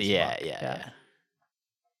pathetic as Yeah, fuck. yeah.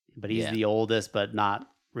 But he's Yeah. the oldest, but not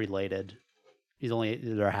related. He's only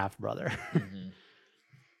their half brother. Mhm.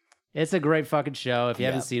 It's a great fucking show. If you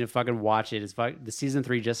Yeah. haven't seen it, fucking watch it. It's the season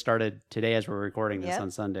 3 just started today as we're recording this Yep.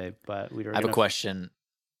 on Sunday. But we were I have a question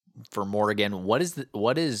for Morgan. What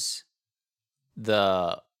is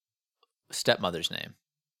the stepmother's name?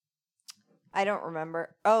 I don't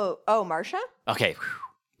remember. Oh, Marsha. Okay, whew.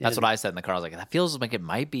 That's what I said in the car. I was like, that feels like it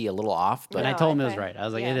might be a little off, but And I No, told him I it was thought- right. I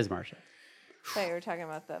was like, yeah. it is Marsha. I thought you were talking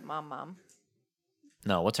about the mom.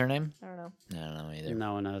 no. What's her name? I don't know. I don't know either.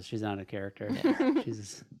 No one knows. She's not a character.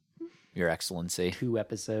 She's Your Excellency. 2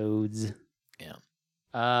 episodes. Yeah,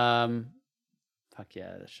 Fuck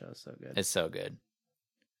yeah, this show's so good. it's so good.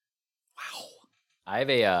 Wow. I have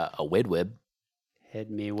a Widwib. Hit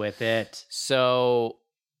me with it. So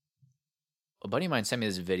a buddy of mine sent me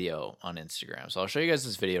this video on Instagram. So I'll show you guys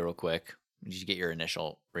this video real quick. You just get your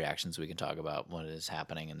initial reactions. We can talk about what is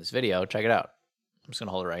happening in this video. Check it out. I'm just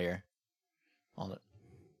gonna hold it right here. Hold it.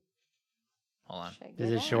 Hold on. Should I Is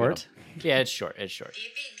get it short? Yeah, it's short. It's short. Dip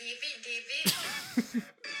it.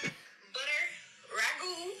 Butter,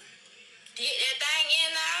 ragu. Dip that thing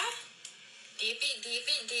in now. Dip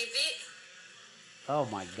it. Oh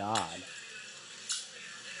my god.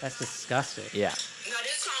 That's disgusting. Yeah. Now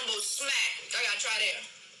this combo smack. I gotta try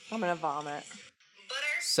that. I'm gonna vomit. Butter.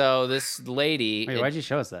 So this lady, Wait, why'd you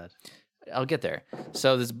show us that? I'll get there.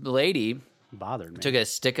 So this lady It bothered me. took a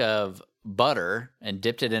stick of butter and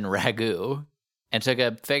dipped it in ragu and took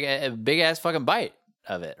a big ass fucking bite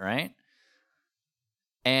of it, right?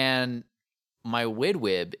 And my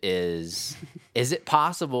widwib is it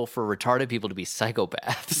possible for retarded people to be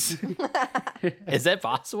psychopaths? Is that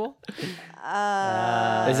possible? Is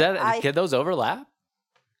that can those overlap?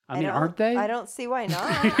 I mean, aren't they? I don't see why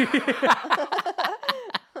not.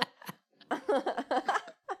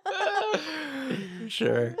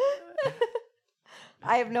 Sure.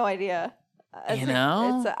 I have no idea. You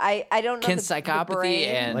know? I don't know. Can the psychopathy brain.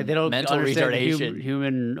 and Like they don't mental understand retardation.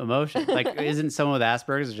 human emotion. Like, isn't someone with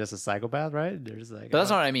Asperger's just a psychopath, right? They're just like, But that's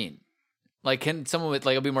not what I mean. Like, can someone with,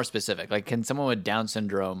 like, I'll be more specific. Like, can someone with Down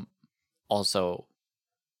syndrome also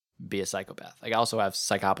be a psychopath? Like, also have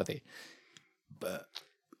psychopathy? But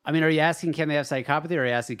I mean, are you asking can they have psychopathy, or are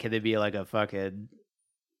you asking can they be like a fucking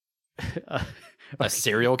a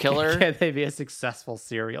serial killer? Can they be a successful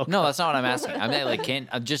serial killer? No, that's not what I'm asking. I mean, like,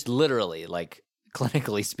 I'm just literally, like,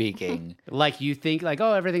 clinically speaking. Like you think like,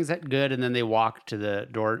 oh, everything's good, and then they walk to the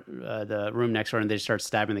door, the room next door, and they start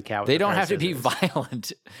stabbing the cat. With They a don't pair have of to be scissors.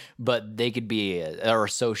 violent, but they could be a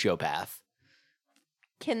sociopath.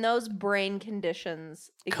 Can those brain conditions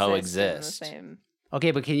exist Coexist. In the same?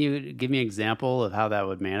 Okay, but can you give me an example of how that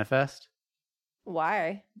would manifest?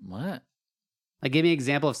 Why? What? Like, give me an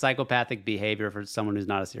example of psychopathic behavior for someone who's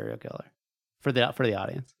not a serial killer, for the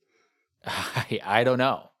audience. I don't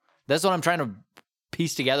know. That's what I'm trying to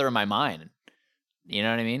piece together in my mind. You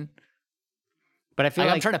know what I mean? But I feel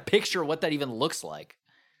I'm like, trying to picture what that even looks like.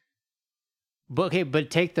 but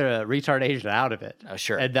take the retardation out of it, Oh,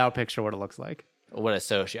 sure. and now picture what it looks like. What a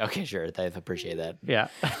socio. Okay, sure. I appreciate that. Yeah.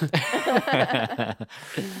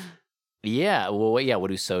 Yeah. Well, yeah. What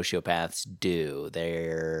do sociopaths do?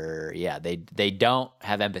 They don't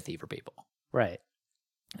have empathy for people. Right.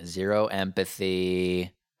 Zero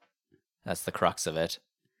empathy. That's the crux of it.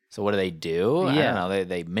 So what do? I don't Yeah. know.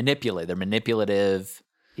 They manipulate. They're manipulative.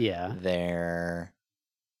 Yeah.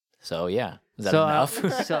 So yeah. Is that so,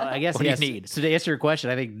 enough? So I guess What do you yes. need? So to answer your question,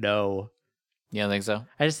 I think no. You don't think so?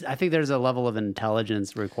 I think there's a level of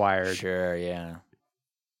intelligence required. Sure. Yeah.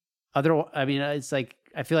 I mean, it's like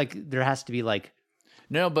I feel like there has to be like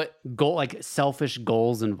No, but selfish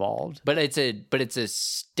goals involved. But it's a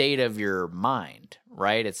state of your mind,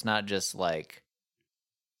 right? It's not just I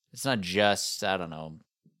don't know.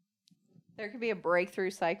 There could be a breakthrough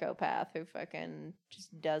psychopath who fucking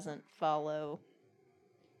just doesn't follow.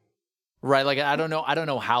 Right, like I don't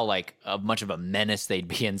know how much of a menace they'd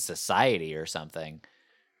be in society or something.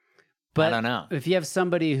 But I don't know. If you have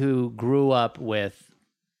somebody who grew up with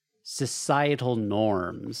societal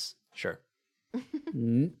norms Sure.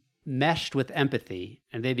 meshed with empathy,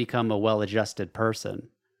 and they become a well-adjusted person,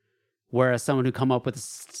 whereas someone who come up with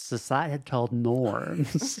societal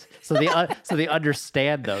norms, so they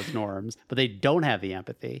understand those norms, but they don't have the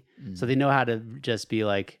empathy, so they know how to just be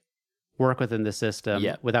like work within the system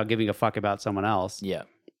without giving a fuck about someone else. Yeah.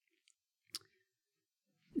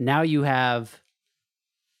 Now you have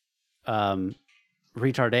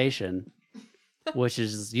retardation, which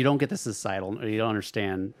is you don't get the societal, you don't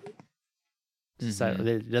understand.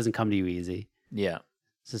 It doesn't come to you easy. Yeah.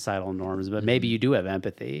 Societal norms, but maybe you do have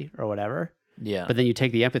empathy or whatever. Yeah. But then you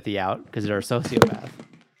take the empathy out because they're a sociopath.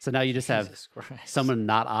 So now you just have Jesus Christ. someone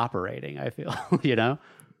not operating. I feel, you know,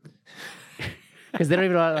 because they don't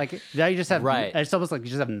even know. Like now you just have. Right. It's almost like you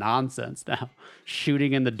just have nonsense now,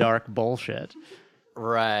 shooting in the dark bullshit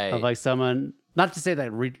Right. of like someone. Not to say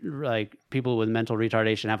that like people with mental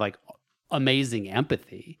retardation have like amazing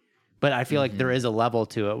empathy, but I feel like there is a level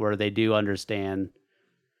to it where they do understand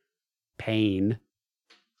pain,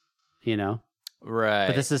 you know? Right.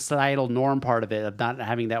 But the societal norm part of it, of not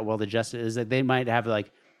having that well adjusted, is that they might have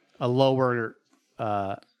like a lower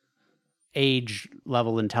age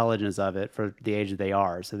level intelligence of it for the age that they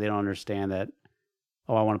are. So they don't understand that,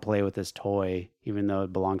 oh, I want to play with this toy, even though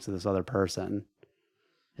it belongs to this other person,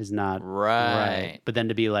 is not Right. But then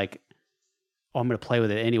to be like, oh, I'm going to play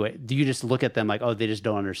with it anyway. Do you just look at them like, oh, they just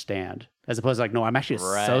don't understand? As opposed to like, no, I'm actually a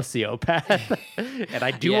Right. sociopath. And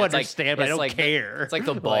I do Yeah, it's like- understand, but I it's don't like the- care. It's like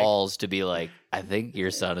the balls to be like, I think your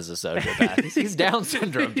son is a sociopath. He's Down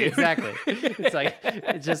syndrome, dude. Exactly. It's like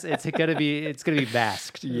it's gonna be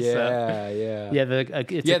masked. So, yeah.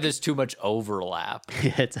 yeah. There's too much overlap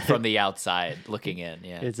It's from the outside looking in.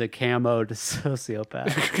 Yeah. it's a camoed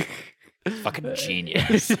sociopath. Fucking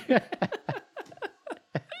genius.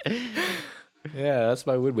 Yeah, that's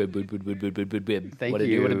my wib. Thank What it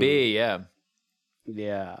do, what it you. be, yeah.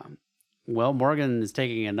 Yeah. Well, Morgan is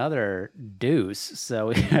taking another deuce, so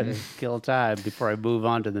we got to kill time before I move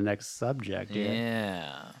on to the next subject here.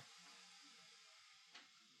 Yeah.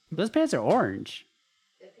 Those pants are orange.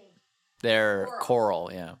 They're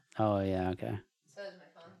coral, yeah. Oh, yeah, okay. So is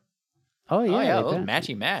my phone. Oh, yeah. Oh, yeah, they those fit.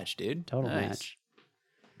 matchy match, dude. Total Nice. match.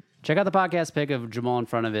 Check out the podcast pic of Jamal in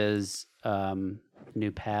front of his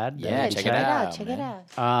new pad. Yeah, check it Check it out, out. Check it man.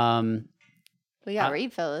 out. We got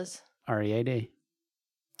read, fellas. READ.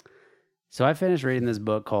 So I finished reading this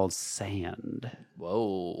book called Sand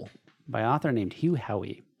Whoa. by an author named Hugh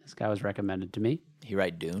Howey. This guy was recommended to me. He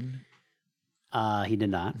write Dune? He did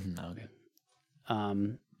not. Okay.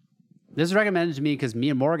 This was recommended to me because me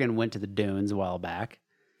and Morgan went to the dunes a while back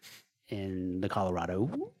in the Colorado.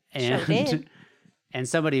 And, did. and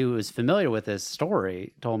somebody who was familiar with this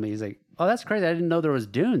story told me, he's like, oh, that's crazy. I didn't know there was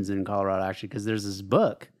dunes in Colorado, actually, because there's this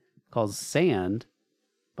book called Sand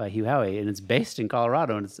by Hugh Howey, and it's based in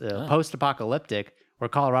Colorado, and it's post-apocalyptic, where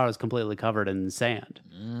Colorado is completely covered in sand.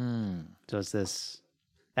 So it's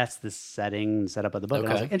that's the setting, setup of the book. And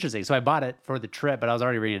I was Okay. like, interesting. So I bought it for the trip, but I was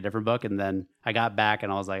already reading a different book, and then I got back,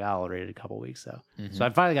 and I was like, I'll read it in a couple weeks. So I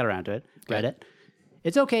finally got around to it, read it.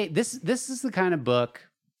 It's okay. This is the kind of book,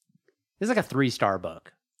 this is like a 3-star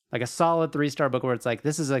book. Like a solid 3-star book where it's like,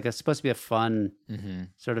 this is like supposed to be a fun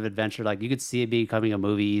sort of adventure. Like you could see it becoming a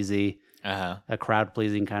movie easy, a crowd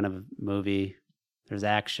pleasing kind of movie. There's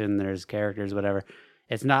action, there's characters, whatever.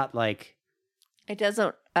 It's not like, It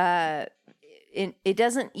doesn't. It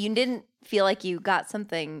doesn't. You didn't feel like you got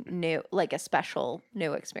something new, like a special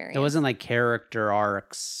new experience. it wasn't like character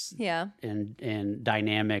arcs Yeah. and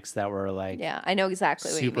dynamics that were like Yeah. I know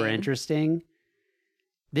exactly what you super mean. interesting.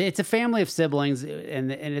 It's a family of siblings, and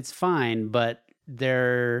it's fine, but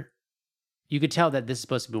you could tell that this is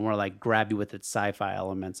supposed to be more like grab you with its sci-fi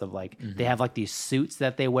elements of like they have like these suits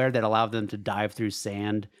that they wear that allow them to dive through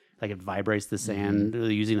sand, like it vibrates the sand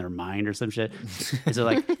using their mind or some shit. And so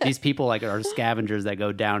like these people like are scavengers that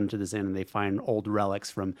go down into the sand and they find old relics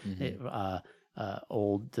from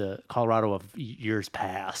old Colorado of years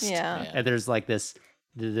past. Yeah. And there's like this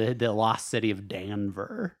the lost city of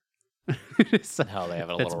Denver. So Hell, they have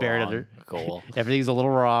it a that's little buried wrong. under- Cool. Everything's a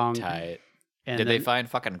little wrong. Tight. And Did they then- find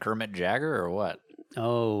fucking Kermit Jagger or what?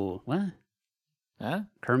 Oh, what? Huh?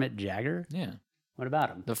 Kermit Jagger? Yeah. What about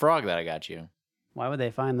him? The frog that I got you. Why would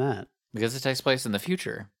they find that? Because it takes place in the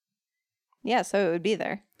future. Yeah. So it would be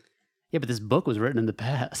there. Yeah, but this book was written in the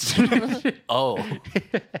past. Oh.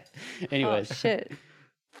 Anyways, Oh, shit.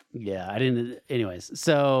 yeah, I didn't. Anyways,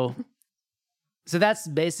 so that's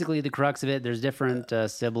basically the crux of it. There's different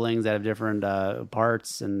siblings that have different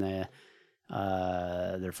parts, and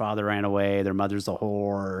their father ran away, their mother's a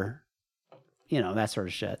whore, that sort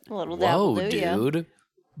of shit. A little dabble, Whoa, do ya? dude.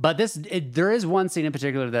 But there is one scene in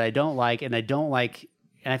particular that I don't like, and I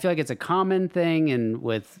feel like it's a common thing, and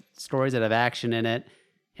with stories that have action in it.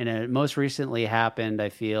 And it most recently happened, I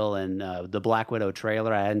feel, in the Black Widow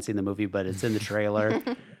trailer. I hadn't seen the movie, but it's in the trailer.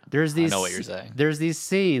 There's these. know what you're saying. There's these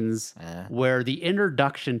scenes Yeah. where the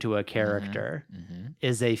introduction to a character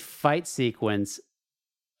is a fight sequence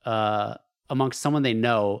amongst someone they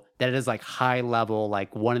know that is like high level.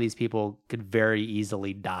 Like one of these people could very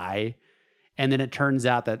easily die. And then it turns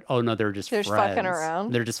out that, oh no, they're just They're friends. fucking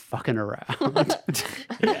around. They're just fucking around.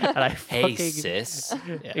 And I Hey, fucking- sis.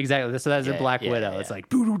 Yeah. Exactly. So that's in Yeah, Black yeah, Widow. yeah. It's like,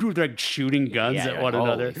 doo, doo, doo, they're like shooting guns Yeah, at you're one like,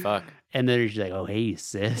 another. holy fuck. And then she's like, oh, hey,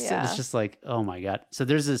 sis. And Yeah. it's just like, oh my God. So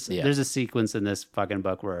there's a sequence in this fucking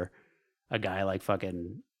book where a guy like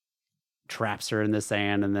fucking traps her in the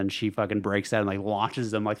sand, and then she fucking breaks out and like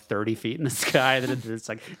launches them like 30 feet in the sky. Then it's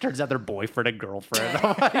like, turns out they're boyfriend and girlfriend.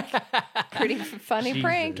 I'm like, Pretty funny Jesus.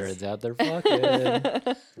 prank. Turns out they're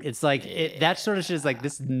fucking. it's like, that sort of shit is like,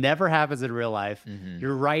 this never happens in real life.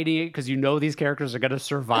 You're writing it because you know these characters are going to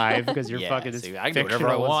survive because you're Yeah, fucking, so it's I can do whatever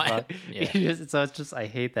I fictional as want. fuck. Yeah. So it's just, I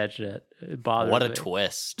hate that shit. It bothers What a me.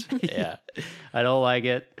 twist. Yeah. I don't like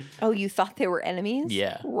it. Oh, you thought they were enemies?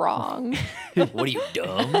 Yeah. Wrong. What are you,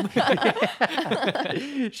 dumb?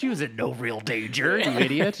 She was in no real danger, you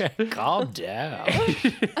idiot. Calm down.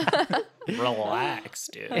 Relax,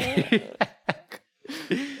 dude.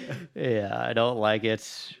 Yeah, I don't like it.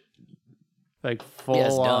 Like full Yeah,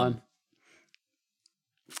 it's dumb. on.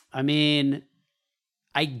 I mean,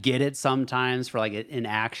 I get it sometimes for like in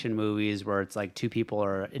action movies where it's like two people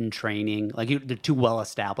are in training, like they're two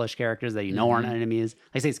well-established characters that aren't enemies.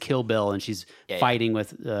 Like say it's Kill Bill and she's Yeah, fighting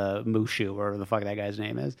with Mushu or whatever the fuck that guy's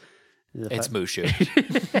name is. It's Mushu.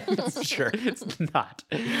 Sure. It's not,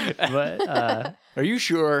 but Are you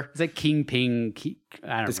sure? it's like King Ping.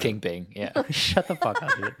 I don't It's know. King Ping. Yeah. Shut the fuck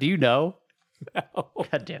up, dude. Do you know?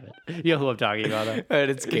 God damn it. You know who I'm talking about, though?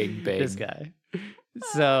 And it's Kingpin. This guy.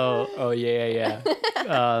 So, Oh yeah.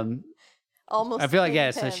 Almost. I feel like,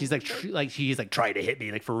 yeah, so Kingpin. she's like she's like trying to hit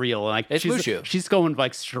me, like, for real. And like, It's Mushu. she's going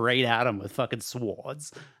like straight at him with fucking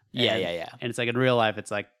swords. Yeah, And- yeah. And it's like in real life,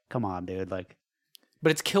 it's like, come on, dude. Like,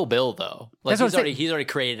 But it's Kill Bill though. Like That's what I'm saying. he's already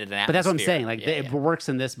created an atmosphere. but that's what I'm saying. Like, Yeah, it yeah. works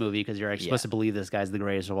in this movie because you're like, supposed Yeah. to believe this guy's the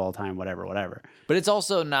greatest of all time, whatever. But it's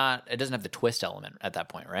also not. It doesn't have the twist element at that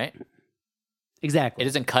point, right? Exactly. It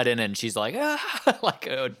doesn't cut in and she's like,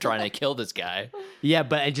 like trying to kill this guy. Yeah,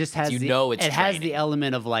 but it just has You the, know it's it has training. the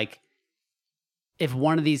element of like, if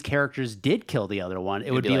one of these characters did kill the other one, it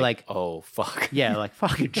It'd would be like, oh fuck, yeah, like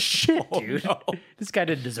fucking shit, Oh, dude. no. This guy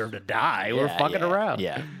didn't deserve to die. We're Yeah, fucking yeah, around.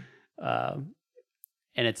 Yeah,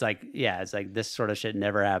 And it's like, yeah, it's like this sort of shit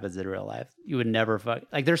never happens in real life. You would never fuck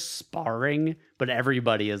like they're sparring, but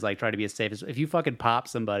everybody is like trying to be as safe as if you fucking pop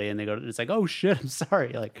somebody and they go, it's like, oh shit, I'm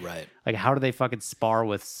sorry. right. Like how do they fucking spar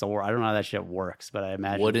with sword? I don't know how that shit works, but I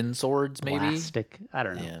imagine Wooden swords, maybe. plastic. I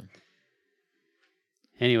don't know. Yeah,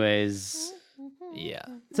 Anyways, yeah.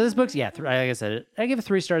 so this book's like I said, I give it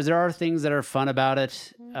 3 stars. There are things that are fun about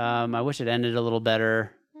it. I wish it ended a little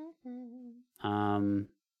better.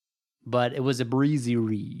 But it was a breezy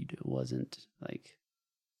read. It wasn't like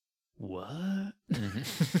what?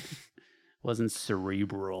 Wasn't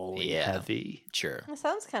cerebral Yeah. heavy. Sure. That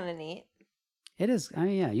sounds kind of neat. It is. I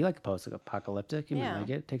mean, yeah, you like post-apocalyptic. You Yeah. might like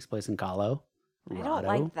it. It takes place in Kahlo. I don't Rado.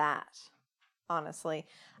 like that. Honestly,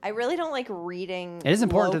 I really don't like reading. It is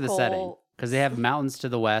important to the setting local- because they have mountains to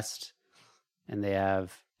the west, and they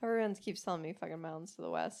have. Everyone keeps telling me fucking mountains to the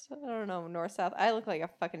west. I don't know, north, south. I look like a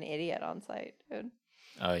fucking idiot on site, dude.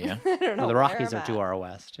 Oh yeah. I don't know. Well, the where Rockies I'm are to at. our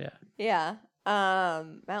west. Yeah. Yeah.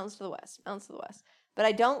 Mountains to the west. Mountains to the west. But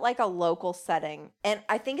I don't like a local setting. And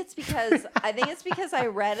I think it's because I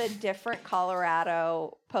read a different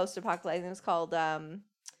Colorado post-apocalyptic. I think it was called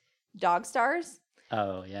Dog Stars.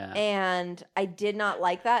 Oh yeah. And I did not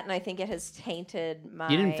like that, and I think it has tainted my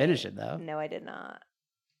You didn't finish it, though. No, I did not.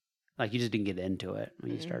 Like you just didn't get into it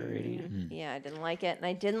when you started reading it. Mm. Yeah, I didn't like it, and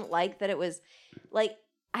I didn't like that it was like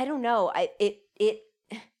I don't know.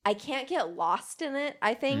 I can't get lost in it,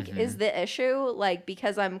 I think is the issue, like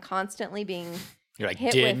because I'm constantly being You're like,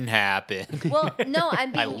 hit didn't with- happen. well, no,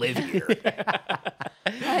 I'm being I live here.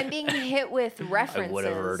 I'm being hit with I references. would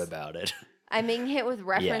have heard about it. I'm being hit with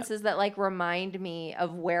references that like remind me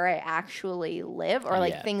of where I actually live or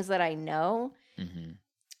like Yeah. things that I know. hmm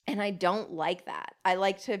And I don't like that. I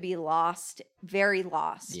like to be lost, very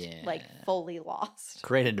lost, like Yeah. fully lost.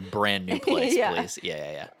 Created a brand new place, Yeah. please.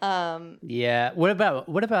 Yeah. Yeah. What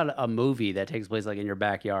about a movie that takes place like in your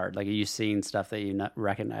backyard? Like, are you seeing stuff that you not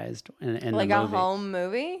recognized in Like the a movie? home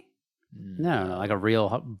movie? No, like a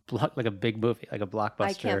real, like a big movie, like a blockbuster.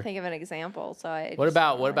 I can't think of an example. So I. What just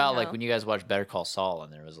about don't what really about like know. when you guys watched Better Call Saul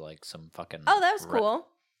and there was like some fucking Oh, that was cool.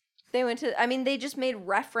 They went to. I mean, they just made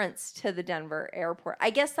reference to the Denver airport. I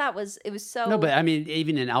guess it was so. No, but I mean,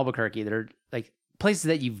 even in Albuquerque, they're like places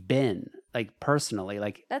that you've been, like personally,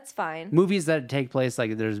 like that's fine. movies that take place,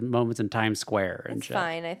 like there's moments in Times Square and It's shit.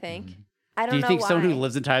 fine. I think. I don't Do you know think why. someone who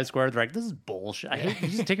lives in Times Square, they're like, this is bullshit. You're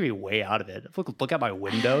just taking me way out of it. Look out my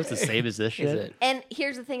window. It's the same as this shit. Is it? And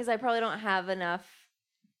here's the thing: is I probably don't have enough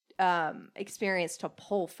experience to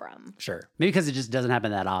pull from. Sure. Maybe because it just doesn't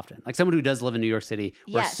happen that often. Like someone who does live in New York City,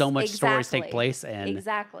 where Yes, so much stories take exactly. place, and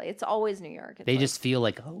Exactly. It's always New York. It's they like- just feel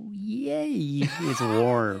like, oh yay, it's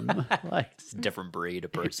warm. Like, It's a different breed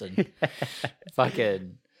of person.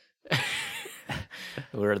 Fucking.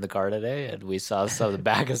 We were in the car today and we saw the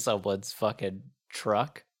back of someone's fucking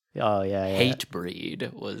truck. oh yeah, yeah. Hate breed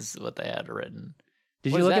was what they had written.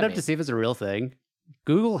 Did What you does look it that up to mean? see if it's a real thing?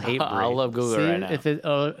 Google hate breed. I'll love Google See right now. If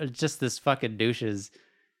it's just this fucking douche's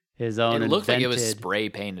his own. It looked like it was invented- spray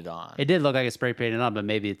painted on. It did look like a spray painted on, but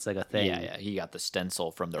maybe it's like a thing. Yeah. He got the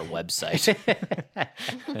stencil from their website.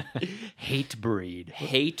 Hate breed.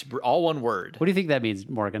 All one word. What do you think that means,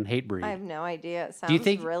 Morgan? Hate breed. I have no idea. It sounds you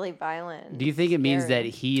think- really violent. Do you think it means that Scary.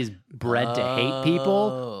 he is bred to hate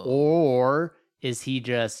people, Oh. or is he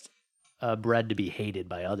just bred to be hated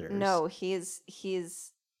by others? No, he hates.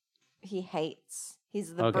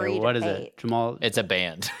 He's the Okay, breed what of is hate. it? Jamal. It's a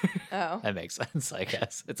band. Oh, That makes sense, I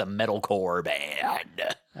guess. It's a metalcore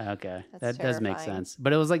band. Okay, That's that does make terrifying. sense.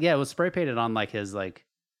 But it was like, yeah, it was spray painted on like his like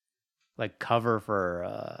cover for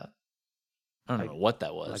I don't know what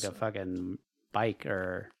that was. like a fucking bike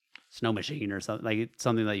or snow machine or something, like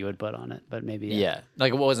something that you would put on it. But maybe yeah.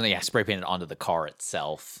 Like it wasn't spray painted onto the car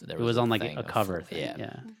itself. There it was on like thing a of- cover thing.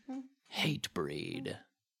 Yeah. Yeah. Hate breed.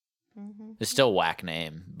 Mhm. It's still a whack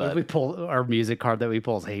name, What if but we pull our music card that we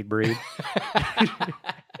pull is hate breed?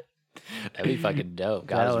 that'd be fucking dope.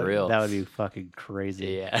 God is real. That would be fucking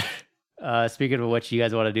crazy. Yeah. Speaking of which, you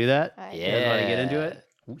guys want to do that? I- You guys want to get into it?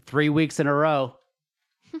 3 weeks in a row.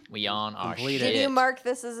 We on our Completed. shit. Did you mark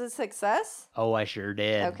this as a success? Oh, I sure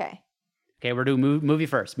did. Okay. Okay, we're doing movie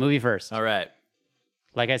first. Movie first. All right.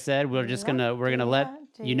 Like I said, we're gonna let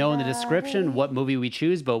you know in the description what movie we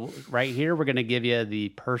choose, but right here we're gonna give you the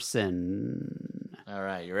person. All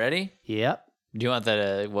right. You ready? Yep. Do you want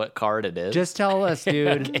that? What card it is? Just tell us,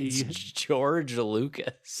 dude. It's George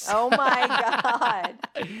Lucas. Oh my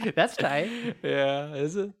god. That's tight. Yeah,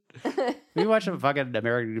 is it? We watch some fucking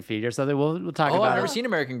American Graffiti or something. We'll talk Oh, about I've never it. seen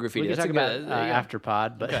American Graffiti. We can That's talk a about good, after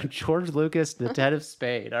pod, but George Lucas, Detective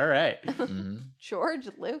Spade. All right. George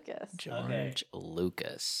Lucas. George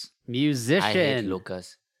Lucas. Musician. I hate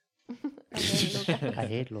Lucas. I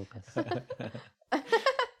hate Lucas.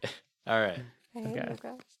 All right. Okay.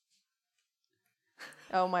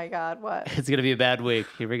 Oh my god, what? It's gonna be a bad week.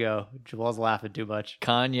 Here we go. Jamal's laughing too much.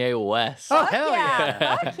 Kanye West. Oh, Fuck hell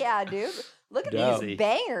yeah. Fuck yeah, dude. Look at Dope. these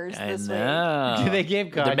bangers I this week. know. They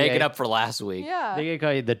gave They're Kanye- making up for last week. Yeah. They can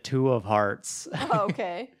call you the Two of Hearts. Oh,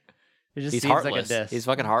 okay. It just He's seems like a heartless. diss. He's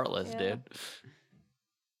fucking heartless, Yeah. dude.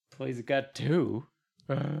 Well, he's got two.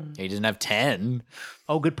 He doesn't have 10.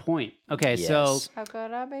 Oh, good point. Okay, so Yes. How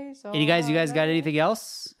could I be so? and you guys got happy? anything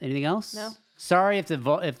else? Anything else? No. Sorry if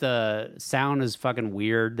the sound is fucking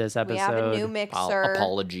weird this episode. We have a new mixer.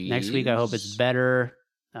 Apologies. Next week I hope it's better.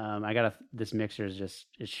 This mixer is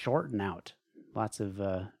shorting out. Lots of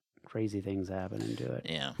crazy things happening to it.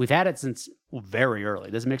 Yeah. We've had it since very early.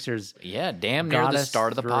 This mixer's Yeah, damn near got the us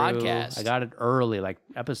start of the through- podcast. I got it early, like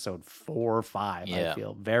episode 4 or 5. Yeah. I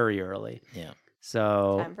feel very early. Yeah.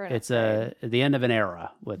 So Time for an it's upgrade. the end of an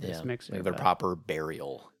era with this Yeah. mixer. We have a but- proper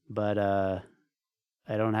burial. but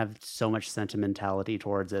I don't have so much sentimentality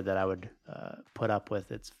towards it that I would put up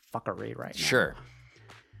with its fuckery right now. Sure.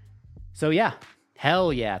 So yeah,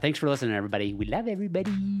 hell yeah! Thanks for listening, everybody. We love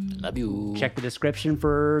everybody. Love you. Check the description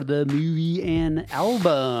for the movie and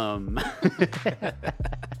album.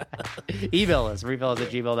 Email us, refill us at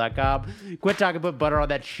gmail.com. Quit talking, put butter on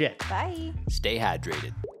that shit. Bye. Stay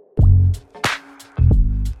hydrated.